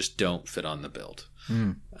 and they just don't fit on the build.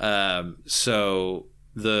 So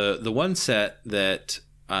the one set that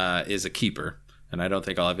is a keeper, and I don't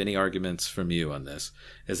think I'll have any arguments from you on this,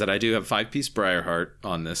 is that I do have 5-piece Briarheart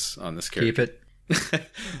on this character. Keep it.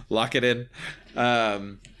 Lock it in.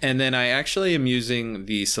 And then I actually am using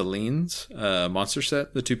the Celine's monster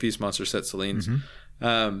set, the 2-piece monster set Celine's.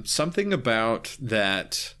 Something about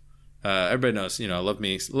that, everybody knows,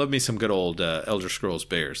 love me some good old Elder Scrolls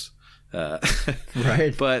Bears.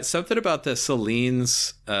 Right. But something about the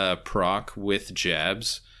Celine's proc with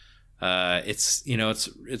jabs,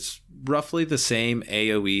 it's roughly the same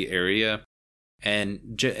AoE area,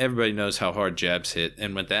 and everybody knows how hard jabs hit.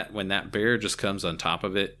 And when that bear just comes on top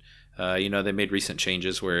of it, they made recent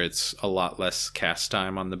changes where it's a lot less cast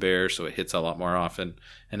time on the bear, so it hits a lot more often,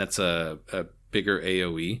 and it's a bigger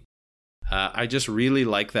AoE. I just really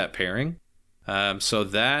like that pairing. So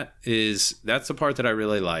that's the part that I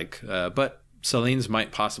really like. But Celine's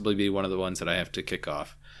might possibly be one of the ones that I have to kick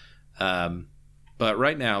off. But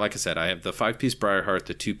right now, like I said, I have the 5-piece Briarheart,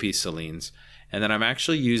 the 2-piece Celine's, and then I'm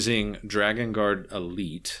actually using Dragon Guard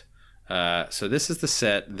Elite. So this is the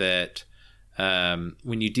set that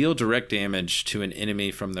when you deal direct damage to an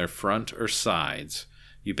enemy from their front or sides,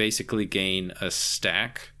 you basically gain a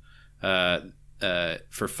stack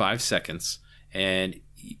for 5 seconds, and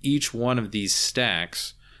each one of these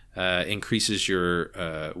stacks increases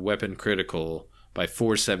your weapon critical by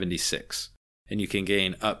 476, and you can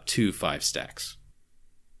gain up to 5 stacks.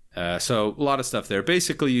 So a lot of stuff there.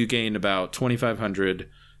 Basically, you gain about 2,500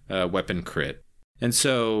 weapon crit. And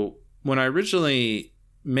so when I originally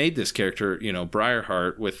made this character,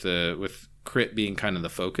 Briarheart with crit being kind of the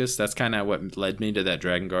focus, that's kind of what led me to that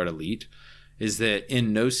Dragon Guard Elite. Is that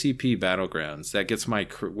in no CP Battlegrounds, that gets my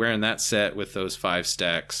wearing that set with those 5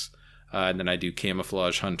 stacks, and then I do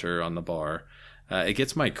Camouflage Hunter on the bar. It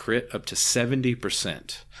gets my crit up to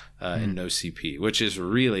 70% in no CP, which is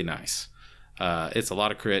really nice. It's a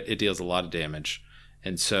lot of crit. It deals a lot of damage,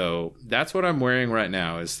 and so that's what I'm wearing right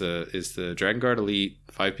now. Is the Dragon Guard Elite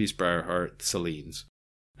 5-piece Briarheart Celine's.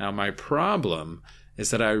 Now my problem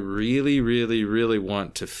is that I really, really, really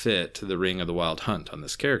want to fit the Ring of the Wild Hunt on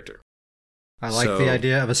this character. I like the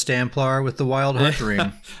idea of a Stamplar with the Wild Hunt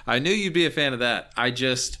ring. I knew you'd be a fan of that. I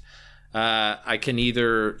just, I can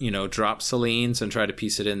either, drop Celine's and try to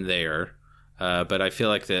piece it in there. But I feel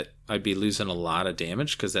like that I'd be losing a lot of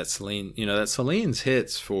damage because that Celine, that Celine's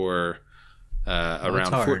hits for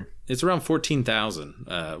It's around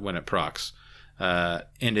 14,000 when it procs,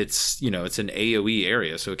 and it's it's an AOE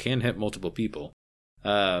area, so it can hit multiple people.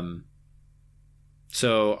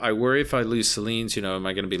 So I worry if I lose Celine's, am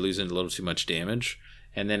I going to be losing a little too much damage?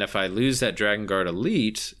 And then if I lose that Dragon Guard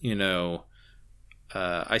Elite,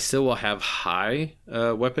 I still will have high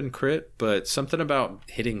weapon crit, but something about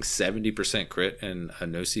hitting 70% crit in a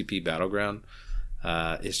no CP battleground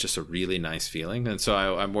is just a really nice feeling. And so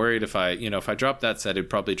I'm worried if I drop that set, it'd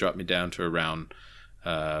probably drop me down to around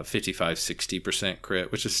 55-60%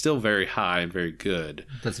 crit, which is still very high and very good.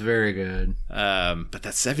 That's very good. But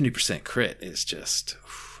that 70% crit is just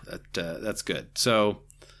that's good. So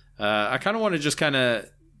I kind of want to just kind of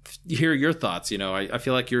hear your thoughts. I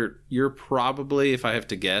feel like you're probably, if I have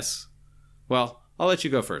to guess, well, I'll let you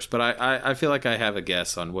go first, but I feel like I have a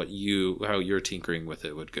guess on how your tinkering with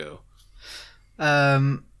it would go.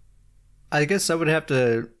 I guess I would have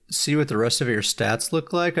to see what the rest of your stats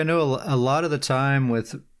look like. I know a lot of the time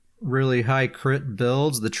with really high crit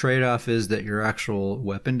builds, the trade-off is that your actual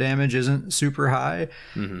weapon damage isn't super high.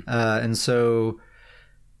 Mm-hmm. And so,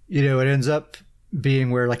 it ends up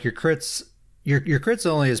being where like your crit's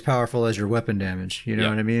only as powerful as your weapon damage. You know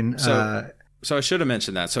what I mean? So I should have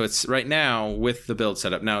mentioned that. So it's right now with the build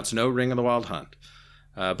setup. Now it's no Ring of the Wild Hunt.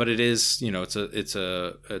 But it is, it's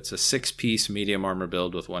a 6-piece medium armor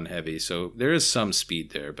build with 1 heavy. So there is some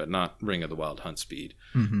speed there, but not Ring of the Wild Hunt speed.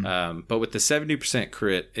 Mm-hmm. But with the 70%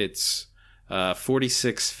 crit, it's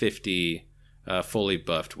 4650 fully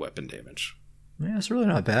buffed weapon damage. Yeah, it's really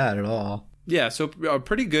not bad at all. Yeah, so a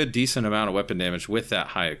pretty good, decent amount of weapon damage with that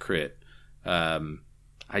high crit. I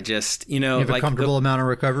just, you have a comfortable amount of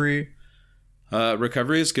recovery.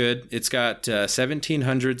 Recovery is good. It's got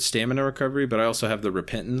 1700 stamina recovery, but I also have the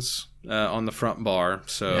repentance on the front bar.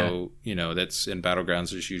 So, that's in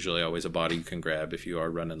Battlegrounds. There's usually always a body you can grab if you are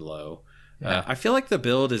running low. Yeah. I feel like the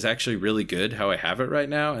build is actually really good how I have it right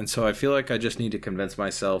now. And so I feel like I just need to convince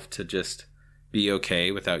myself to just be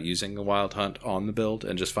okay without using the Wild Hunt on the build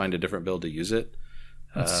and just find a different build to use it.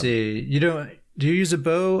 Let's see. Do you use a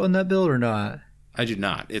bow on that build or not? I do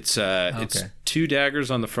not. It's 2 daggers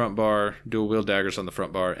on the front bar, dual wield daggers on the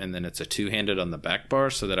front bar, and then it's a 2-handed on the back bar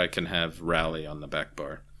so that I can have rally on the back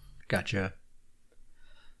bar. Gotcha.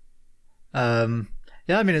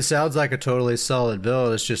 Yeah, I mean, it sounds like a totally solid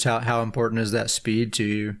build. It's just how important is that speed to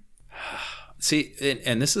you? See,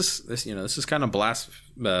 and this is kind of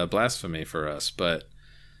blasphemy for us, but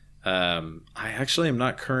I actually am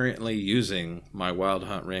not currently using my Wild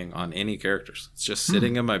Hunt ring on any characters. It's just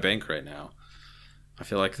sitting in my bank right now. I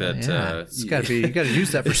feel like that it's got to be, you got to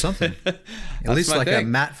use that for something. At least like a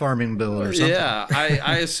mat farming build or something. Yeah,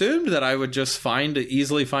 I assumed that I would just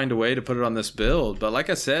easily find a way to put it on this build, but like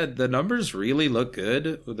I said, the numbers really look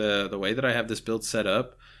good. The way that I have this build set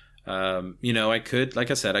up, I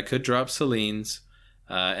could drop Celine's,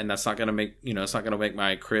 and that's not gonna make it's not gonna make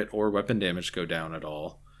my crit or weapon damage go down at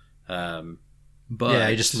all. But yeah,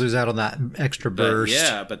 you just lose out on that extra burst.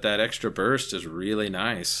 But that extra burst is really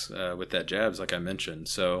nice with that jabs, like I mentioned.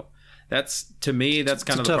 So that's, to me, that's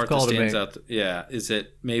kind of the part that stands out. Is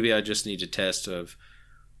that maybe I just need to test of,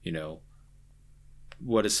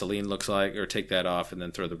 what does Celine looks like, or take that off and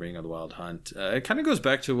then throw the Ring of the Wild Hunt. It kind of goes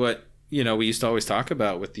back to what we used to always talk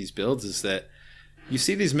about with these builds, is that you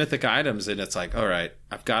see these mythic items and it's like, all right,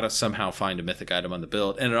 I've got to somehow find a mythic item on the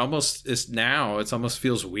build. And it almost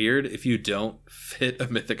feels weird if you don't fit a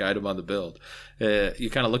mythic item on the build. You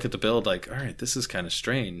kind of look at the build like, all right, this is kind of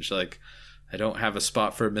strange. Like, I don't have a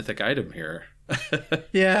spot for a mythic item here.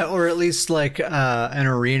 Yeah, or at least like an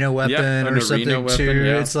arena weapon or something too.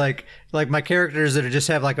 Yeah. It's like my characters that just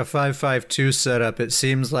have like a 5.5.2 setup. It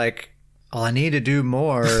seems like, I need to do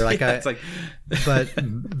more. But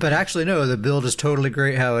actually, no. The build is totally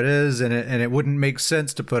great how it is, and it wouldn't make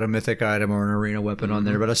sense to put a mythic item or an arena weapon on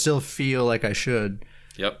there. But I still feel like I should.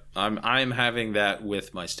 Yep, I'm having that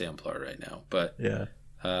with my Stamplar right now. But yeah,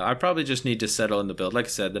 I probably just need to settle in the build. Like I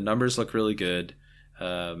said, the numbers look really good.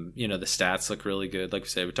 The stats look really good. Like I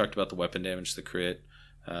said, we talked about the weapon damage, the crit,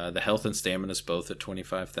 the health and stamina is both at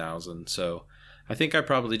 25,000. So I think I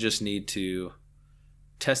probably just need to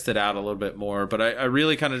test it out a little bit more, but I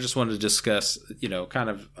really kind of just wanted to discuss,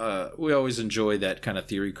 we always enjoy that kind of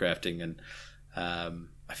theory crafting, and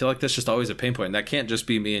I feel like that's just always a pain point. And that can't just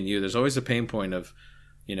be me and you. There's always a pain point of,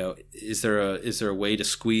 is there a way to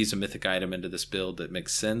squeeze a mythic item into this build that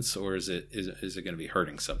makes sense, or is it going to be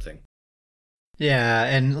hurting something? Yeah,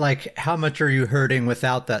 and like, how much are you hurting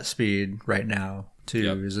without that speed right now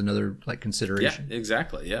too? Is another like consideration. Yeah,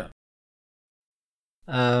 exactly. Yeah.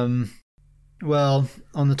 Well,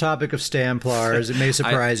 on the topic of Stamplars, it may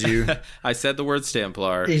surprise you. I said the word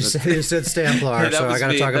Stamplar. You said Stamplar, so I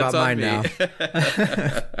got to talk about mine now.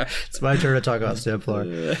 It's my turn to talk about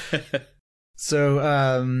Stamplar.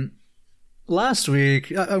 So, last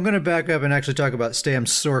week, I'm going to back up and actually talk about Stam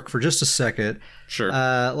Sork for just a second. Sure.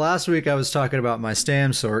 Last week, I was talking about my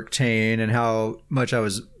Stam Sork Tane and how much I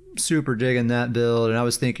was super digging that build, and I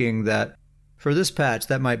was thinking that for this patch,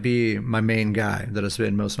 that might be my main guy that I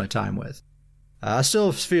spend most of my time with. I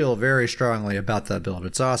still feel very strongly about that build.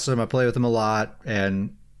 It's awesome. I play with him a lot,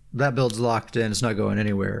 and that build's locked in. It's not going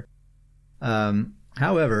anywhere.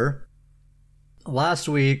 However, last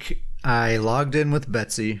week, I logged in with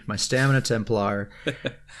Betsy, my Stamina Templar,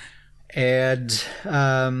 and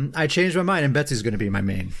I changed my mind, and Betsy's going to be my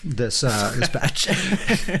main this patch.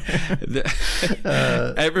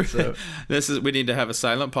 We need to have a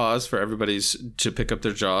silent pause for everybody's to pick up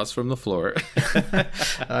their jaws from the floor.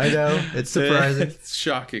 I know, it's surprising. It's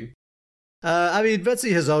shocking. I mean,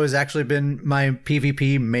 Betsy has always actually been my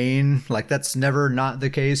PvP main. Like, that's never not the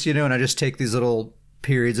case, you know, and I just take these little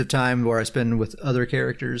periods of time where I spend with other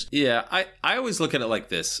characters. Yeah, I always look at it like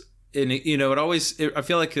this. And, you know, I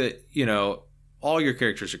feel like, you know, all your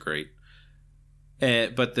characters are great.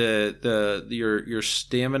 But your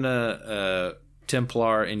Stamina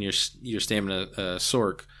Templar and your Stamina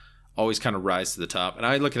Sork always kind of rise to the top. And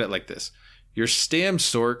I look at it like this. Your Stam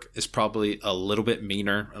Sork is probably a little bit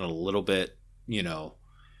meaner and a little bit, you know,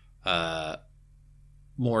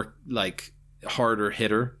 more like harder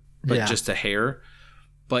hitter, but just a hair.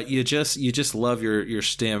 But you just love your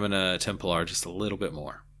Stamina Templar just a little bit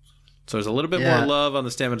more. So there's a little bit more love on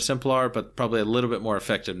the Stamina Templar, but probably a little bit more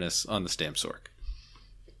effectiveness on the Stam Sork.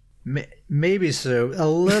 Maybe so, a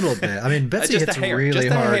little bit. I mean, Betsy hits really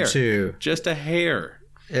hard too. Just a hair.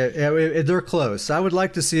 They're close. I would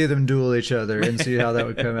like to see them duel each other and see how that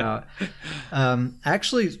would come out.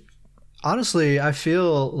 Actually, honestly, I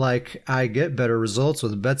feel like I get better results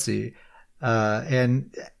with Betsy.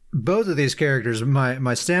 And both of these characters, my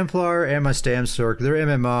Stamplar and my Stam Sork, their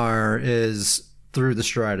MMR is through the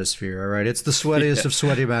stratosphere, all right? It's the sweatiest of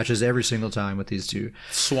sweaty matches every single time with these two.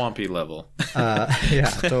 Swampy level. Yeah,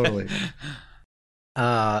 totally.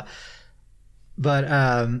 But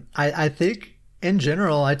I think in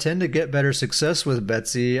general, I tend to get better success with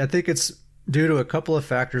Betsy. I think it's due to a couple of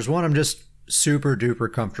factors. One, I'm just super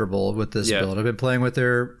duper comfortable with this build. I've been playing with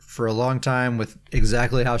her for a long time with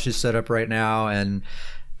exactly how she's set up right now, and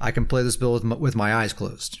I can play this build with my eyes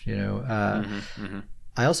closed, you know.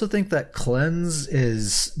 I also think that cleanse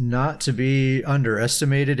is not to be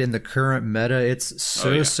underestimated in the current meta. It's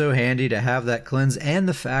so handy to have that cleanse, and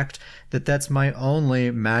the fact that that's my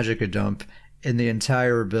only magicka dump in the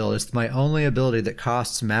entire build. It's my only ability that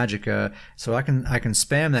costs magicka, so I can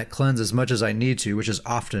spam that cleanse as much as I need to, which is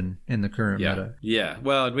often in the current meta. Yeah.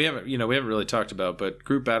 Well, we haven't really talked about, but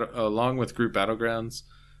group battle along with group battlegrounds.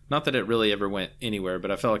 Not that it really ever went anywhere,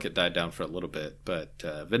 but I felt like it died down for a little bit. But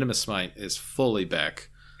Venomous Smite is fully back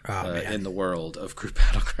in the world of group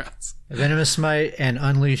battlegrounds. Venomous Smite and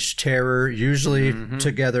Unleashed Terror usually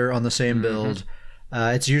together on the same build.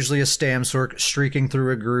 It's usually a Stam Sork streaking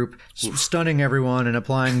through a group, stunning everyone and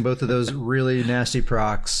applying both of those really nasty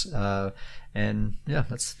procs. And yeah,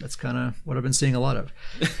 that's kind of what I've been seeing a lot of.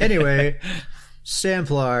 Anyway,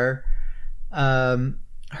 Stamplar.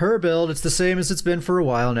 Her build, it's the same as it's been for a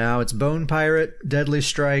while now. It's Bone Pirate, Deadly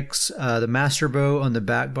Strikes, the Master Bow on the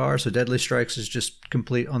back bar. So Deadly Strikes is just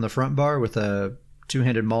complete on the front bar with a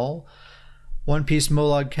two-handed maul. One Piece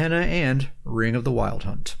Molag Kenna, and Ring of the Wild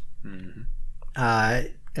Hunt.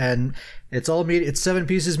 And it's all it's 7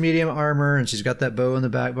 pieces medium armor, and she's got that bow on the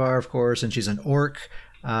back bar, of course, and she's an orc.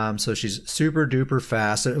 So she's super duper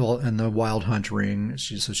fast. Well, and the Wild Hunt ring,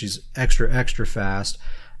 she's extra fast.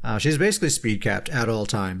 She's basically speed capped at all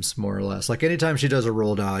times, more or less. Like anytime she does a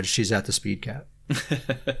roll dodge, she's at the speed cap.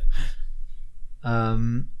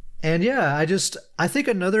 And yeah, I think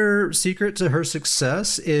another secret to her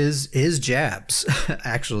success is jabs.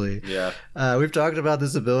 Actually, we've talked about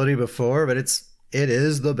this ability before, but it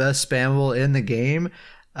is the best spammable in the game.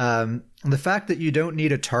 The fact that you don't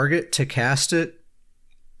need a target to cast it,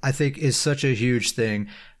 I think, is such a huge thing.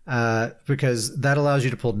 Because that allows you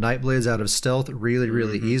to pull Nightblades out of stealth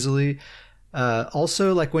really easily.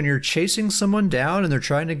 Also, like when you're chasing someone down and they're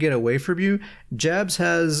trying to get away from you, Jabs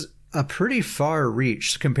has a pretty far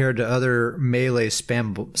reach compared to other melee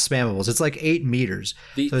spammables. It's like 8 meters.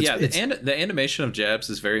 The animation of Jabs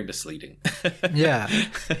is very misleading. Yeah,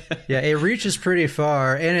 it reaches pretty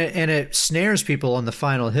far, and it snares people on the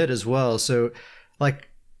final hit as well. So, like,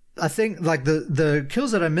 I think like the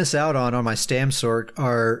kills that I miss out on my Stam Sork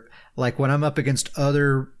are like when I'm up against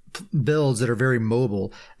other builds that are very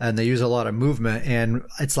mobile and they use a lot of movement, and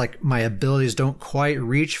it's like my abilities don't quite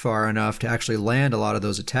reach far enough to actually land a lot of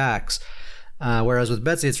those attacks. Whereas with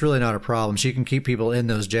Betsy, it's really not a problem. She can keep people in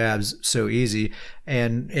those jabs so easy,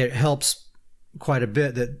 and it helps quite a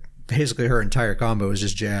bit that basically her entire combo is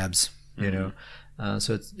just jabs, you know.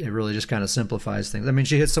 So it really just kind of simplifies things. I mean,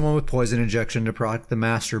 she hits someone with poison injection to proc the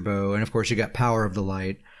master bow, and of course you got power of the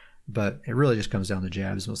light, but it really just comes down to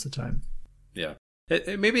jabs most of the time. Yeah.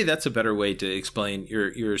 Maybe that's a better way to explain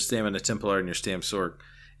your Stamina Templar and your Stam Sorc,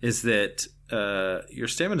 is that your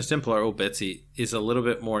Stamina Templar, old Betsy, is a little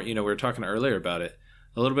bit more, we were talking earlier about it,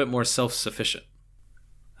 a little bit more self-sufficient.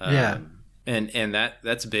 And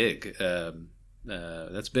that's big.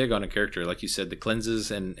 That's big on a character. Like you said, the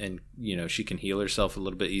cleanses and she can heal herself a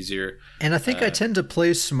little bit easier. And I think I tend to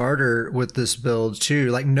play smarter with this build too,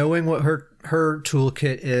 like knowing what her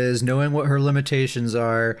toolkit is, knowing what her limitations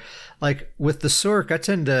are. Like with the Sorc, I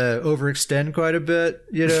tend to overextend quite a bit.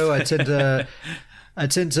 I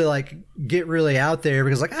tend to like get really out there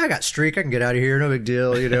because like I got streak, I can get out of here, no big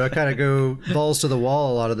deal. I kind of go balls to the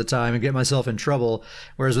wall a lot of the time and get myself in trouble.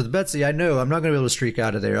 Whereas with Betsy, I know I'm not going to be able to streak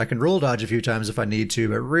out of there. I can roll dodge a few times if I need to,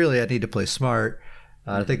 but really I need to play smart.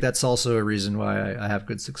 I think that's also a reason why I have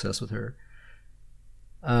good success with her.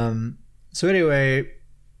 So anyway,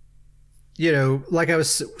 like I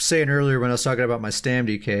was saying earlier when I was talking about my Stam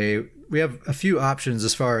DK, we have a few options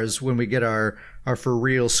as far as when we get our for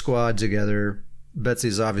real squad together.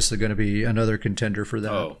 Betsy's obviously going to be another contender for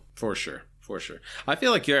that. Oh, for sure. I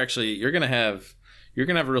feel like you're going to have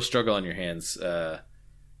a real struggle on your hands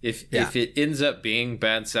if it ends up being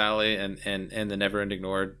Bad Sally and the Never Ending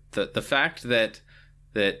Nord. The fact that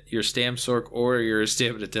your Stam Sorc or your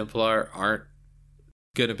Stamina Templar aren't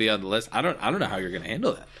going to be on the list, I don't know how you're going to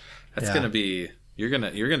handle that. That's going to be you're going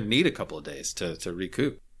to need a couple of days to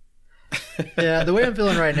recoup. Yeah, the way I'm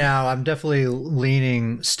feeling right now, I'm definitely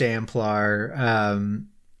leaning Stamplar.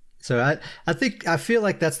 So I feel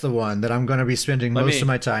like that's the one that I'm going to be spending most of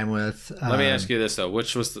my time with. Let me ask you this though: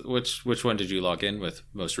 which one did you log in with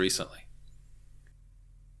most recently?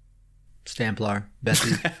 Stamplar,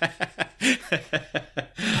 Betsy.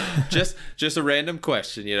 just a random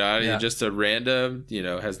question, just a random,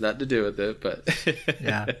 has nothing to do with it, but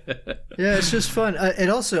yeah, it's just fun. It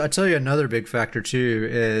also, I tell you, another big factor too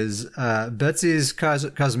is Betsy's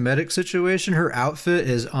cosmetic situation. Her outfit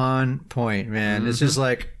is on point, man. Mm-hmm. It's just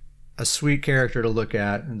like a sweet character to look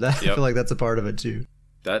at, and I feel like that's a part of it too.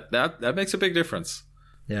 That makes a big difference.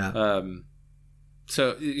 Yeah.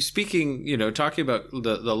 So speaking, talking about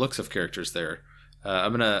the looks of characters there,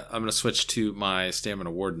 I'm gonna switch to my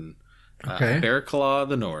Stamina Warden. Okay. Bearclaw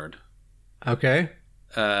the Nord. Okay.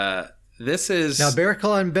 This is now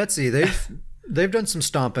Bearclaw and Betsy. They've done some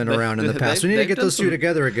stomping around in the past. We need to get those two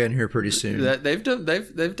together again here pretty soon. They've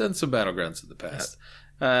done some battlegrounds in the past.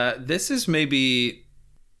 This is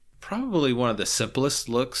probably one of the simplest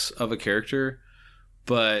looks of a character,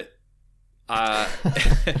 but.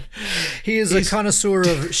 He is a connoisseur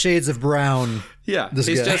of shades of brown. Yeah,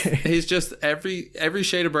 he's just every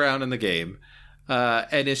shade of brown in the game,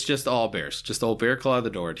 and it's just all bears, just old Bearclaw the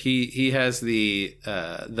Nord. He has the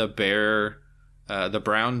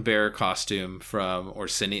brown bear costume from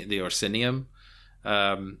the Orsinium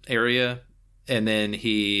area, and then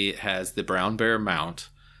he has the brown bear mount,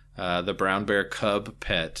 the brown bear cub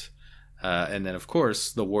pet, and then of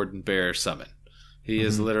course the Warden bear summon. He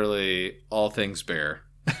is literally all things bear.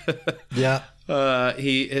 Yeah.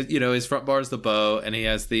 His front bar is the bow, and he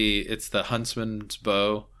has it's the huntsman's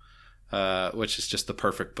bow, which is just the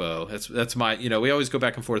perfect bow. That's my, we always go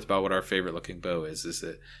back and forth about what our favorite looking bow is. Is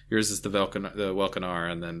it yours is the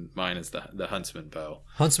Welkanar, and then mine is the huntsman bow.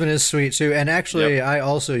 Huntsman is sweet too, and actually, I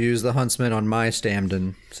also use the huntsman on my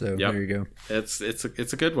Stamden. So there you go. It's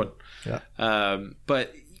a good one. Yeah.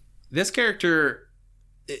 But this character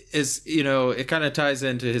is, it kind of ties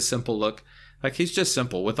into his simple look. Like, he's just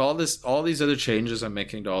simple with all these other changes I'm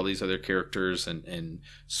making to all these other characters and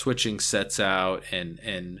switching sets out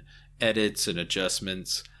and edits and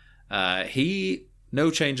adjustments.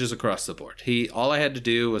 No changes across the board. All I had to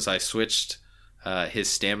do was I switched his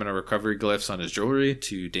stamina recovery glyphs on his jewelry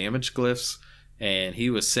to damage glyphs, and he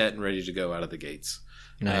was set and ready to go out of the gates.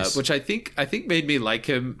 Nice. Which I think made me like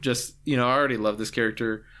him. Just, I already love this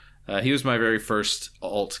character. He was my very first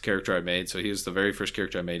alt character I made, so he was the very first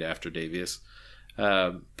character I made after Davius.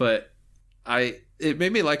 But it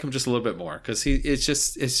made me like him just a little bit more because it's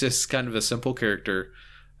just kind of a simple character,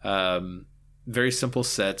 very simple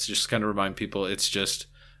sets. Just kind of remind people it's just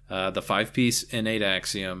the 5-piece innate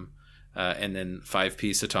axiom, and then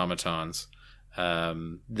 5-piece automatons.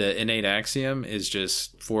 The innate axiom is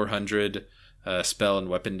just 400 spell and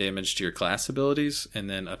weapon damage to your class abilities, and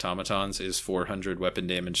then automatons is 400 weapon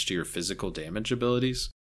damage to your physical damage abilities.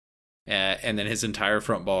 And then his entire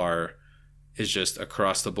front bar is just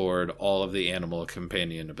across the board all of the animal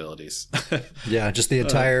companion abilities. Yeah, just the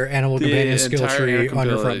entire animal companion skill tree on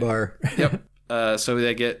your front bar. Yep. So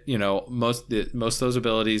they get, most of those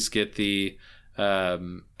abilities get the I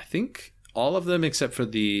think all of them except for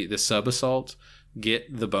the sub assault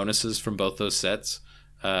get the bonuses from both those sets.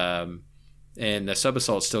 And the sub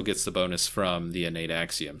assault still gets the bonus from the innate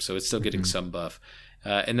axiom, so it's still getting some buff.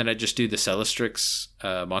 And then I just do the Celestrix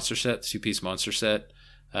monster set, 2-piece monster set,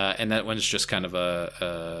 and that one's just kind of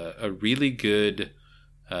a really good.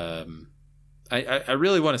 I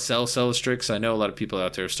really want to sell Celestrix. I know a lot of people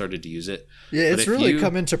out there have started to use it. Yeah, it's really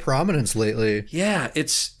come into prominence lately. Yeah,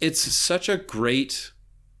 it's such a great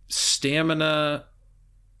stamina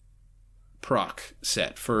proc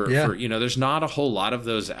set for there's not a whole lot of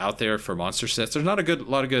those out there for monster sets. There's not a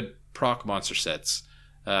lot of good proc monster sets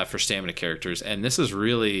for stamina characters, and this is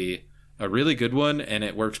really a really good one, and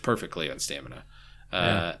it works perfectly on stamina.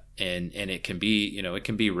 And it can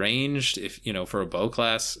be ranged if for a bow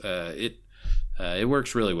class. It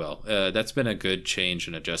works really well. That's been a good change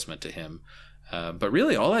and adjustment to him. But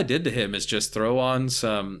really all I did to him is just throw on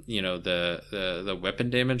some the weapon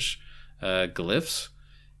damage glyphs.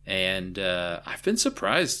 And I've been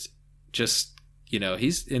surprised. Just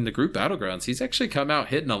he's in the group battlegrounds. He's actually come out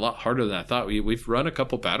hitting a lot harder than I thought. We've run a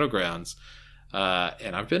couple battlegrounds,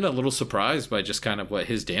 and I've been a little surprised by just kind of what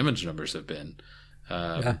his damage numbers have been.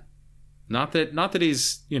 Not that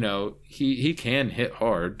he's he can hit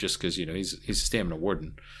hard just because he's a stamina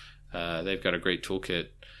warden. They've got a great toolkit,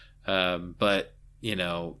 but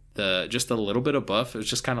just a little bit of buff. It was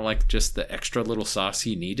just kind of like just the extra little sauce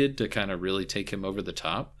he needed to kind of really take him over the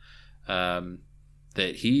top.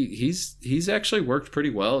 That he's actually worked pretty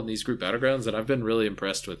well in these group battlegrounds, and I've been really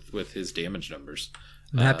impressed with his damage numbers.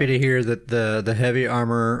 I'm happy to hear that the heavy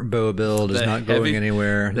armor bow build is not going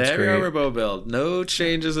anywhere. That's heavy great. Armor bow build, no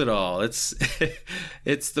changes at all. It's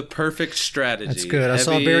the perfect strategy. That's good. I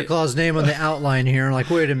saw Bear Claw's name on the outline here. I'm like,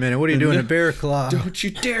 wait a minute, what are you doing to Bear Claw? Don't you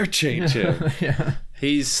dare change him. Yeah.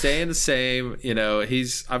 He's staying the same.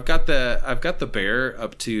 I've got the bear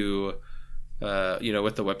up to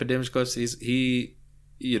with the weapon damage glyphs.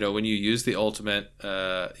 When you use the ultimate,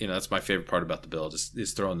 that's my favorite part about the build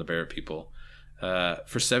is throwing the bear at people.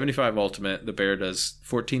 For 75 ultimate, the bear does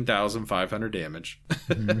 14,500 damage.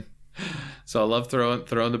 Mm-hmm. So I love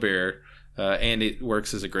throwing the bear, and it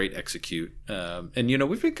works as a great execute. And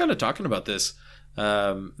we've been kind of talking about this.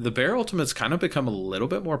 The bear ultimate's kind of become a little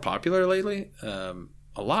bit more popular lately.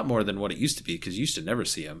 A lot more than what it used to be, because you used to never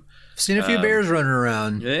see them. I've seen a few bears running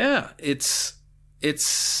around. Yeah, it's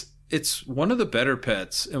one of the better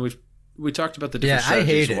pets, and we talked about the different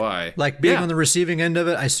strategies. I hate why. it. Like being on the receiving end of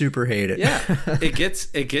it, I super hate it. Yeah, it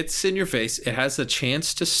gets in your face. It has a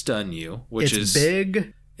chance to stun you, which is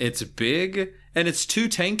big. It's big, and it's too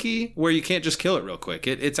tanky where you can't just kill it real quick.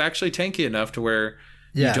 It's actually tanky enough to where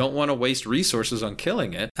you don't want to waste resources on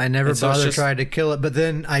killing it. I never tried to kill it, but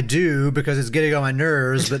then I do because it's getting on my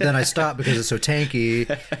nerves, but then I stop because it's so tanky,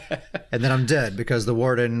 and then I'm dead because the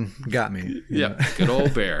warden got me. Yeah, good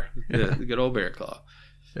old bear. Good old Bear Claw.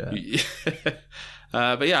 Yeah.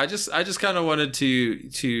 But yeah, I just kind of wanted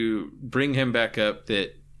to bring him back up.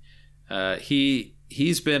 That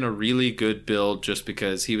he's been a really good build just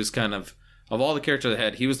because he was kind of all the characters I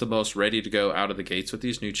had, he was the most ready to go out of the gates with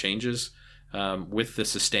these new changes. With the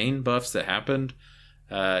sustain buffs that happened,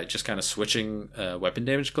 just kind of switching weapon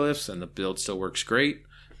damage glyphs, and the build still works great.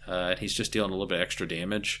 And he's just dealing a little bit extra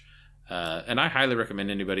damage. And I highly recommend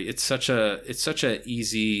anybody. It's such a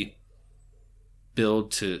easy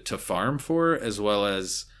build to farm for, as well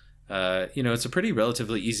as it's a pretty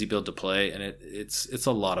relatively easy build to play, and it's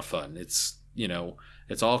a lot of fun. It's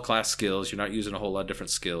all class skills. You're not using a whole lot of different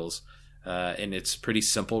skills. And it's pretty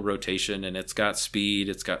simple rotation, and it's got speed,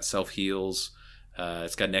 it's got self heals,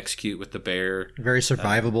 it's got an execute with the bear. Very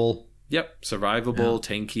survivable. Yep, survivable,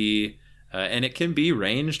 tanky, and it can be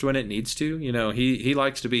ranged when it needs to. He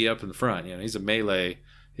likes to be up in the front. He's a melee.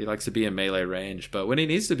 He likes to be in melee range, but when he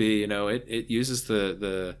needs to be, it uses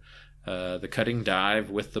the cutting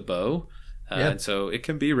dive with the bow. And so it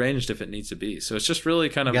can be ranged if it needs to be. So it's just really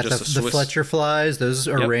kind of just a Swiss... The Fletcher flies, those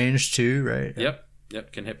are ranged too, right?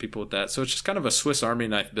 Yep, can hit people with that. So it's just kind of a Swiss Army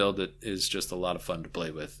knife build that is just a lot of fun to play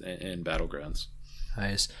with in Battlegrounds.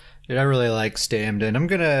 Nice. Dude, I really like Stamden. I'm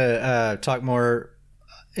going to talk more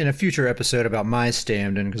in a future episode about my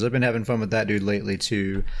Stamden, because I've been having fun with that dude lately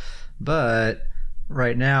too. But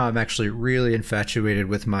right now I'm actually really infatuated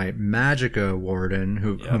with my Magicka Warden,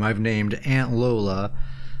 whom I've named Aunt Lola.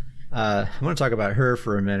 I want to talk about her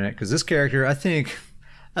for a minute because this character, I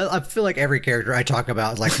feel like every character I talk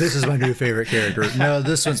about is like, this is my new favorite character. No,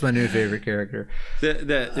 this one's my new favorite character.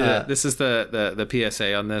 This is the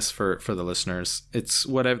PSA on this for the listeners. It's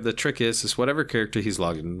whatever the trick is whatever character he's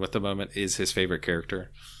logged in with at the moment is his favorite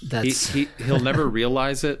character. He'll never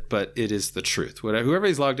realize it, but it is the truth. Whoever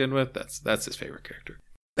he's logged in with, that's his favorite character.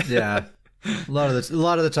 Yeah. A lot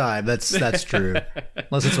of the time, that's true.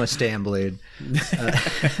 Unless it's my Stan Blade.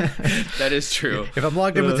 That is true. If I'm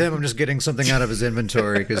logged in with him, I'm just getting something out of his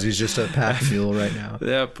inventory because he's just a pack mule right now.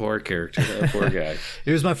 That poor character, that poor guy.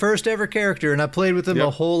 He was my first ever character, and I played with him a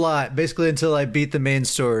whole lot, basically until I beat the main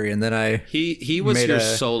story, and then he was your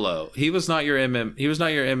solo. He was not your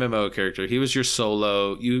MMO character. He was your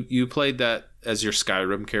solo. You played that as your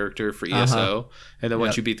Skyrim character for ESO, and then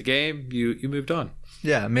once you beat the game, you moved on.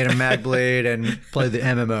 Yeah, made a Mag Blade and played the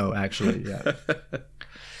MMO, actually. Yeah.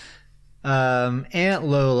 Aunt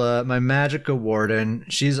Lola, my Magicka Warden,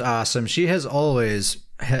 she's awesome. She has always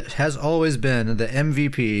been the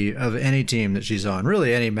MVP of any team that she's on.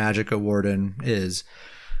 Really, any Magicka Warden is.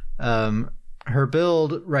 Her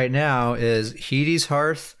build right now is Hades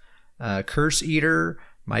Hearth, Curse Eater,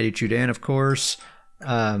 Mighty Chudan, of course.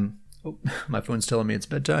 My phone's telling me it's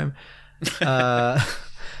bedtime.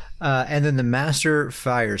 And then the Master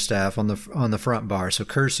Fire Staff on the front bar. So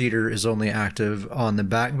Curse Eater is only active on the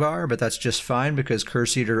back bar, but that's just fine because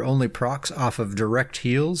Curse Eater only procs off of direct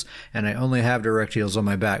heals, and I only have direct heals on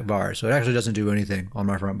my back bar. So it actually doesn't do anything on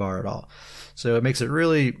my front bar at all. So it makes it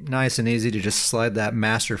really nice and easy to just slide that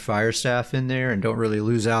Master Fire Staff in there and don't really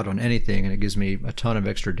lose out on anything, and it gives me a ton of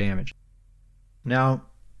extra damage. Now,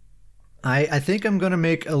 I think I'm going to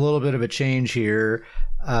make a little bit of a change here,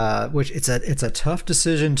 which it's a tough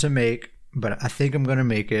decision to make, but I think I'm going to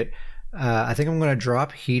make it. I think I'm going to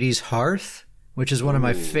drop Hades Hearth, which is one of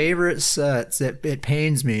my favorite sets. It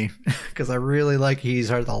pains me because I really like Hades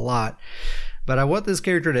Hearth a lot, but I want this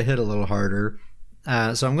character to hit a little harder.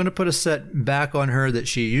 So I'm going to put a set back on her that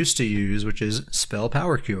she used to use, which is Spell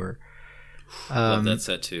Power Cure. Love that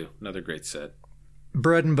set too. Another great set.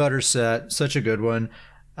 Bread and butter set. Such a good one.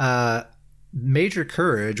 Major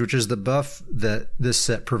Courage, which is the buff that this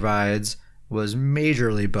set provides, was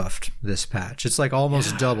majorly buffed this patch. It's like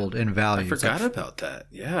almost doubled in value. I forgot about that.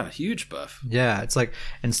 Yeah, huge buff. Yeah, it's like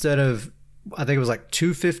instead of, I think it was like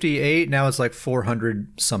 258, now it's like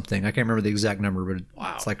 400 something. I can't remember the exact number, but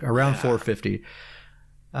it's like around 450.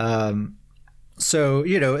 So,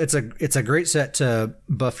 it's a great set to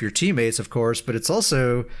buff your teammates, of course, but it's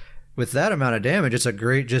also, with that amount of damage, it's a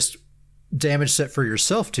great just damage set for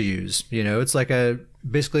yourself to use. It's like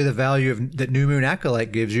basically the value that New Moon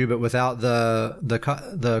Acolyte gives you, but without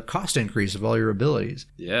the cost increase of all your abilities.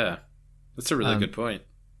 Yeah, that's a really good point.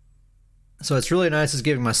 So it's really nice. It's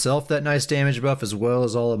giving myself that nice damage buff as well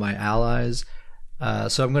as all of my allies.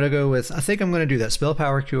 So I'm going to go with, I think I'm going to do that Spell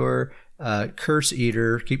Power Cure, Curse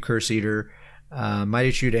Eater, keep Curse Eater,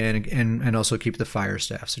 Mighty Chudan, and also keep the Fire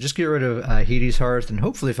Staff. So just get rid of Hades Hearth and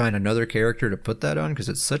hopefully find another character to put that on because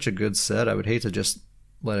it's such a good set. I would hate to just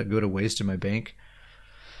let it go to waste in my bank.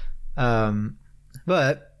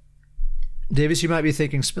 But Davis, you might be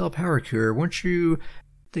thinking Spell Power Cure. Weren't you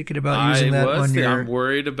thinking about using that on your... I'm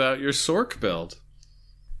worried about your Sork build.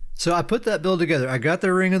 So I put that build together. I got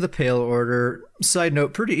the Ring of the Pale Order. Side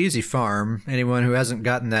note, pretty easy farm. Anyone who hasn't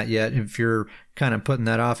gotten that yet, if you're kind of putting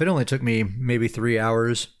that off, it only took me maybe 3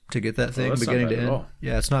 hours to get that thing beginning to end.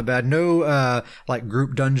 Yeah, it's not bad. No like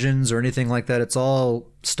group dungeons or anything like that. It's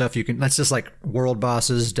all stuff you can... That's just like world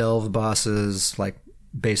bosses, delve bosses, like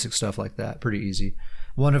basic stuff like that. Pretty easy.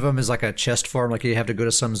 One of them is like a chest farm. Like you have to go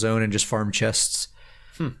to some zone and just farm chests.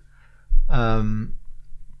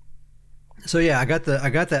 So yeah, I got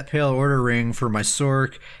that Pale Order ring for my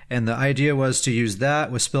Sork, and the idea was to use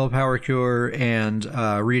that with Spell Power Cure and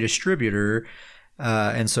Redistributor,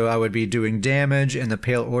 and so I would be doing damage, and the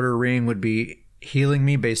Pale Order ring would be healing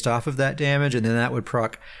me based off of that damage, and then that would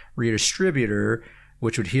proc Redistributor,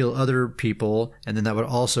 which would heal other people, and then that would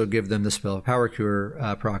also give them the Spell Power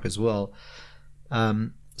Cure proc as well.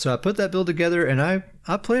 So I put that build together, and I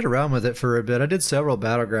played around with it for a bit. I did several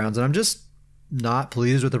battlegrounds, and I'm just not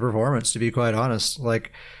pleased with the performance, to be quite honest.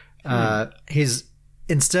 Like, he's,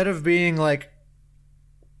 instead of being like,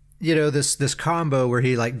 this combo where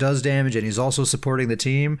he like does damage and he's also supporting the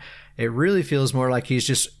team, it really feels more like he's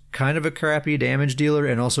just kind of a crappy damage dealer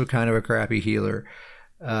and also kind of a crappy healer.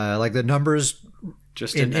 Like the numbers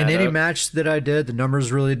just in any match that I did, the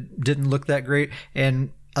numbers really didn't look that great.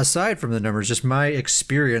 And aside from the numbers, just my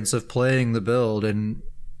experience of playing the build and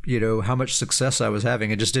how much success I was having,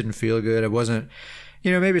 it just didn't feel good. It wasn't,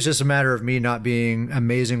 maybe it's just a matter of me not being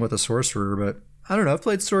amazing with a sorcerer, but I don't know. I've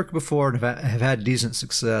played Sork before and have had decent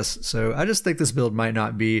success. So I just think this build might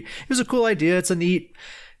not be. It was a cool idea. It's a neat,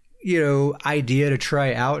 idea to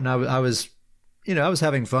try out. And I was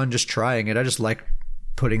having fun just trying it. I just like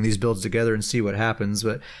putting these builds together and see what happens.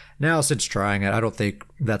 But now since trying it, I don't think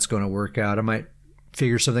that's going to work out. I might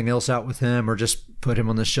figure something else out with him or just put him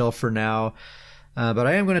on the shelf for now. But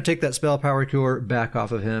I am going to take that Spell Power Cure back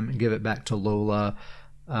off of him and give it back to Lola.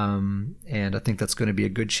 And I think that's going to be a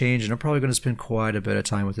good change. And I'm probably going to spend quite a bit of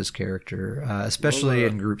time with this character, especially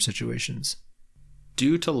in group situations.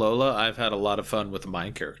 Due to Lola, I've had a lot of fun with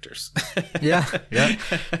my characters. Yeah.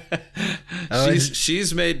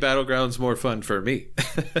 She's made Battlegrounds more fun for me.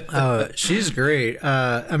 She's great.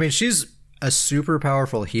 She's a super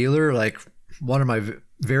powerful healer, like one of my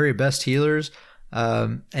very best healers.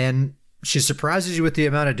 And she surprises you with the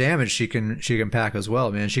amount of damage she can pack as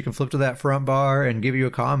well, man. She can flip to that front bar and give you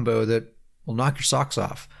a combo that will knock your socks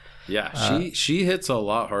off. Yeah, she hits a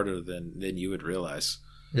lot harder than you would realize.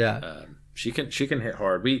 Yeah. She can hit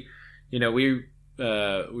hard. We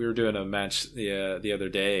were doing a match the other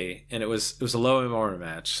day, and it was a low MR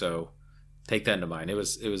match, so take that into mind. It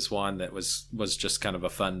was one that was just kind of a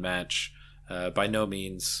fun match. By no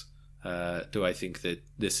means do I think that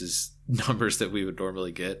this is numbers that we would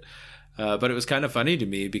normally get. But it was kind of funny to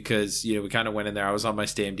me because, we kind of went in there. I was on my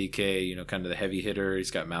Stam DK, kind of the heavy hitter.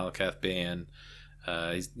 He's got Malakath Ban,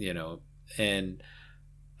 and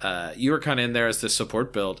you were kind of in there as the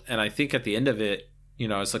support build. And I think at the end of it,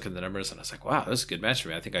 I was looking at the numbers and I was like, wow, this is a good match for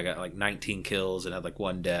me. I think I got like 19 kills and had like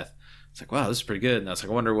 1 death. It's like, wow, this is pretty good. And I was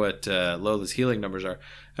like, I wonder what Lola's healing numbers are.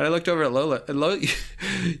 And I looked over at Lola, and Lola,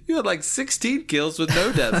 you had like 16 kills with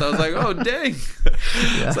no deaths. I was like, oh, dang.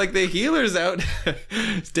 Yeah. It's like the healer's out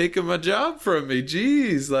taking my job from me.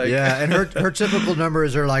 Jeez. And her typical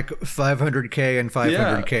numbers are like 500K and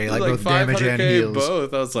 500K, like both damage and heals.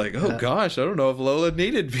 Both. I was like, oh, gosh, I don't know if Lola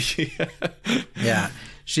needed me. Yeah.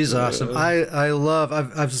 She's awesome. I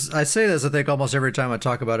say this, I think, almost every time I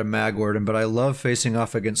talk about a Mag Warden, but I love facing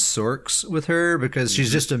off against Sorks with her because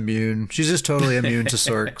she's just immune. She's just totally immune to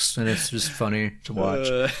Sorks, and it's just funny to watch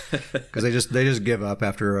because they just give up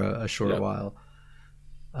after a short while.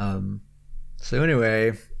 So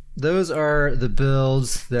anyway, those are the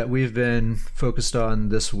builds that we've been focused on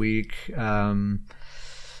this week.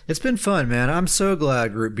 It's been fun, man. I'm so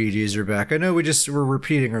glad group BGs are back. I know we're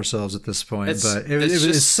repeating ourselves at this point, but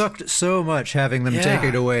it sucked so much having them take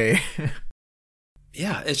it away.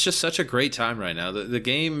 Yeah, it's just such a great time right now. The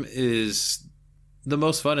game is the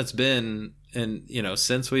most fun it's been,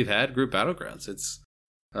 since we've had group Battlegrounds.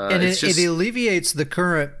 It alleviates the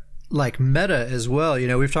current meta as well.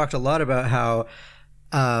 We've talked a lot about how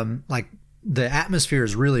the atmosphere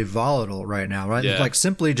is really volatile right now, right? Yeah. Like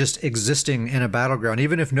simply just existing in a battleground,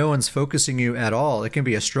 even if no one's focusing you at all, it can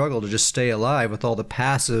be a struggle to just stay alive with all the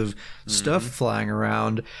passive stuff flying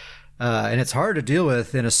around. And it's hard to deal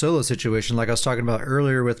with in a solo situation. Like I was talking about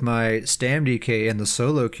earlier with my Stam DK in the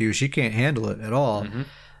solo queue, she can't handle it at all.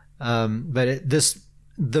 But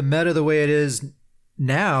the meta the way it is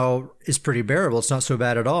now is pretty bearable. It's not so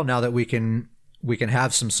bad at all now that we can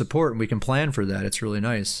have some support and we can plan for that. It's really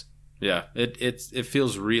nice. Yeah, it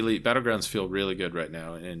feels really, Battlegrounds feel really good right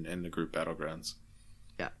now in the group Battlegrounds.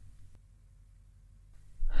 Yeah.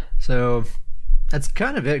 So that's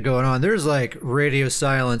kind of it going on. There's radio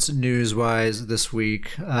silence news wise this week.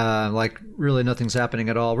 Really nothing's happening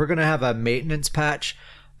at all. We're going to have a maintenance patch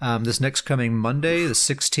this next coming Monday, the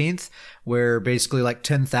 16th, where basically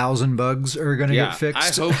 10,000 bugs are going to get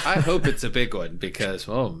fixed. I hope it's a big one because,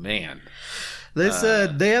 oh man. They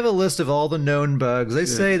said they have a list of all the known bugs. They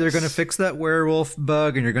say they're going to fix that werewolf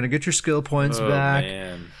bug, and you're going to get your skill points back.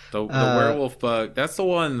 Man. The werewolf bug, that's the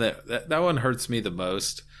one that one hurts me the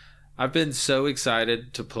most. I've been so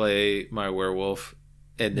excited to play my werewolf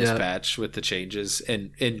in this patch with the changes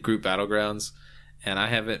in group Battlegrounds, and I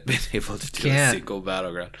haven't been able to do a single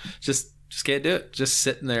battleground. Just can't do it. Just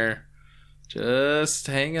sitting there, just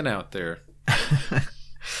hanging out there.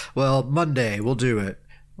 Well, Monday we'll do it.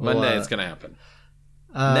 Monday it's gonna happen.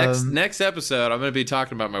 Next episode, I'm gonna be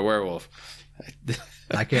talking about my werewolf.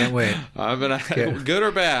 I can't wait. Good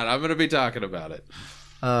or bad, I'm gonna be talking about it.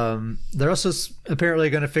 They're also apparently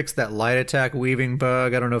going to fix that light attack weaving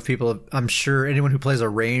bug. I don't know if I'm sure anyone who plays a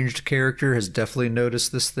ranged character has definitely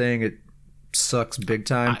noticed this thing. It sucks big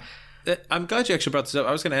time. I'm glad you actually brought this up.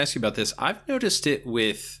 I was going to ask you about this. I've noticed it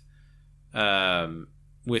with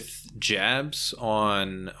jabs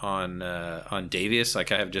on Davius.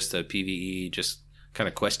 I have just a PvE, just kind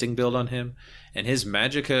of questing build on him, and his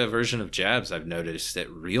Magicka version of jabs. I've noticed it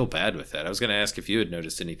real bad with that. I was going to ask if you had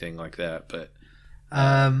noticed anything like that, but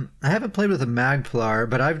I haven't played with a Magplar,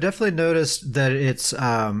 but I've definitely noticed that it's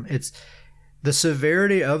the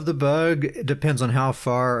severity of the bug depends on how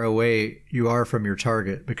far away you are from your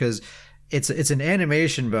target, because it's an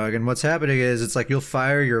animation bug, and what's happening is it's like you'll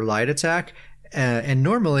fire your light attack, and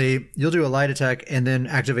normally you'll do a light attack and then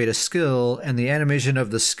activate a skill, and the animation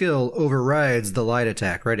of the skill overrides the light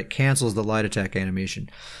attack, right? It cancels the light attack animation.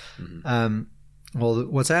 Mm-hmm. Well,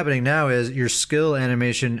 what's happening now is your skill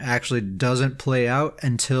animation actually doesn't play out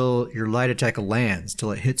until your light attack lands,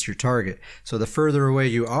 till it hits your target. So the further away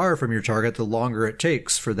you are from your target, the longer it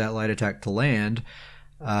takes for that light attack to land.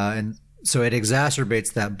 And so it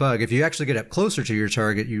exacerbates that bug. If you actually get up closer to your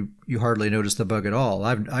target, you hardly notice the bug at all.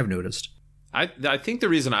 I've noticed. I think the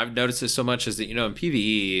reason I've noticed this so much is that, in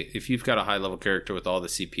PvE, if you've got a high level character with all the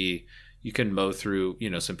CP, you can mow through,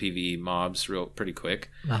 some PvE mobs pretty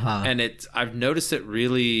quick. Uh-huh. And I've noticed it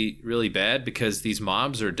really, really bad because these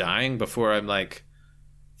mobs are dying before I'm like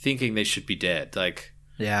thinking they should be dead. Like,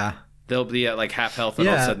 yeah, they'll be at like half health and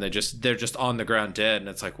all of a sudden they're just on the ground dead. And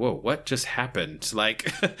it's like, whoa, what just happened?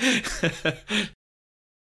 Like,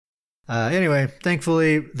 anyway,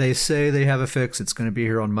 thankfully they say they have a fix. It's going to be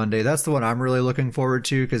here on Monday. That's the one I'm really looking forward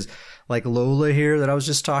to, because like Lola here that I was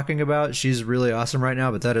just talking about, she's really awesome right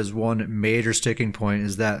now, but that is one major sticking point,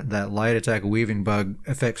 is that light attack weaving bug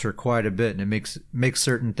affects her quite a bit, and it makes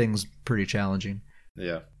certain things pretty challenging.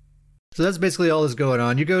 Yeah. So that's basically all that's going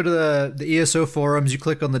on. You go to the ESO forums, you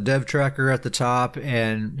click on the dev tracker at the top,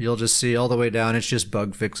 and you'll just see all the way down, it's just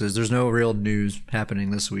bug fixes. There's no real news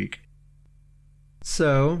happening this week.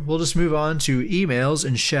 So we'll just move on to emails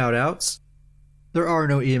and shout outs. There are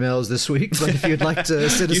no emails this week, but if you'd like to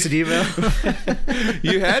send us an email.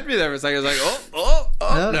 You had me there for a second. I was like,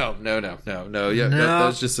 no. Yeah, that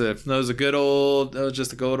was just a good old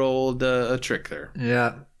trick there.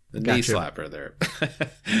 Yeah. The knee slapper there.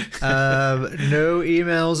 No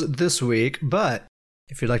emails this week, but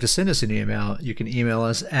if you'd like to send us an email, you can email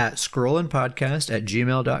us at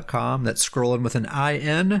scrollinpodcast@gmail.com. That's scrollin with an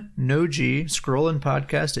I-N, no G,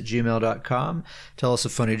 scrollinpodcast@gmail.com. Tell us a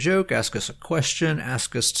funny joke, ask us a question,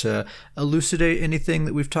 ask us to elucidate anything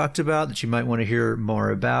that we've talked about that you might want to hear more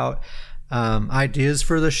about. Ideas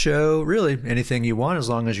for the show, really anything you want, as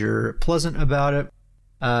long as you're pleasant about it.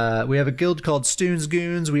 We have a guild called Stoons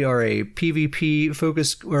Goons. We are a PvP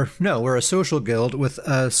focused, we're a social guild with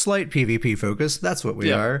a slight PvP focus. That's what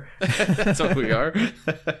we are. That's what we are.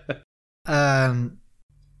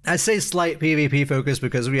 I say slight PvP focus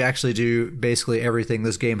because we actually do basically everything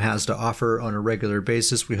this game has to offer on a regular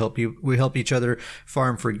basis. We help each other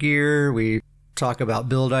farm for gear. We talk about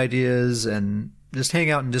build ideas and just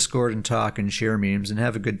hang out in Discord and talk and share memes and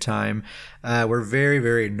have a good time. We're very,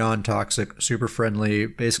 very non-toxic, super friendly.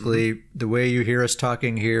 Basically, the way you hear us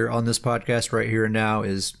talking here on this podcast right here and now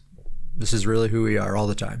this is really who we are all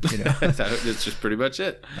the time. That's just pretty much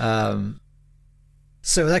it.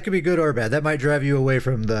 So that could be good or bad. That might drive you away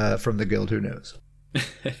from the guild. Who knows?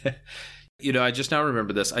 I just now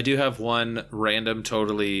remember this. I do have one random,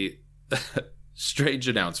 totally strange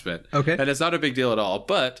announcement. Okay. And it's not a big deal at all,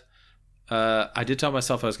 but I did tell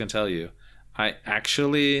myself I was going to tell you. I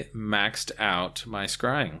actually maxed out my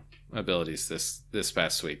scrying abilities this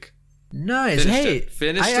past week. Nice.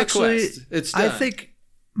 Finished the quest. It's done. I think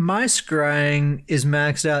my scrying is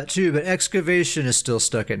maxed out too, but excavation is still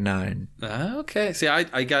stuck at 9. Okay. See,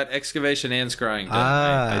 I got excavation and scrying done.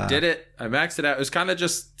 I did it. I maxed it out. It was kind of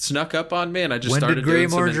just snuck up on me, and I just started doing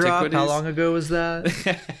some antiquities. When did Greymore drop? How long ago was that?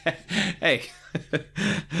 Hey.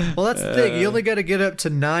 Well, that's the thing. You only got to get up to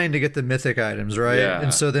 9 to get the mythic items, right? Yeah,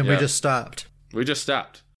 and so then we just stopped.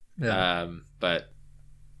 Yeah. But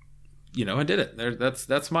I did it.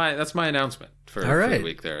 That's my announcement for the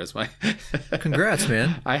week. There is my. Congrats,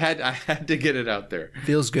 man! I had to get it out there.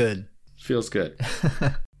 Feels good.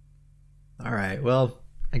 All right. Well,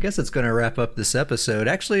 I guess it's going to wrap up this episode.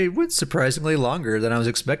 Actually, it went surprisingly longer than I was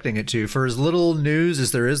expecting it to. For as little news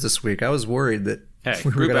as there is this week, I was worried that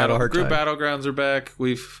we were going to have a hard time. Group battlegrounds are back.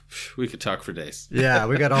 We could talk for days. Yeah,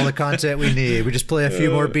 we got all the content we need. We just play a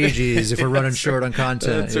few more BGs if we're running short on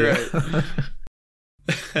content. That's right.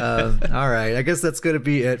 All right, I guess that's going to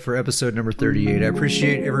be it for episode number 38. I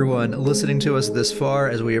appreciate everyone listening to us this far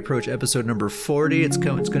as we approach episode number 40. It's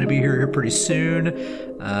going to be here pretty soon.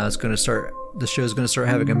 The show's going to start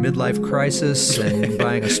having a midlife crisis and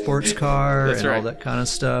buying a sports car all that kind of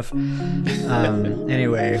stuff.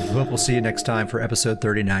 Anyway, hope we'll see you next time for episode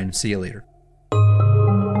 39. See you later.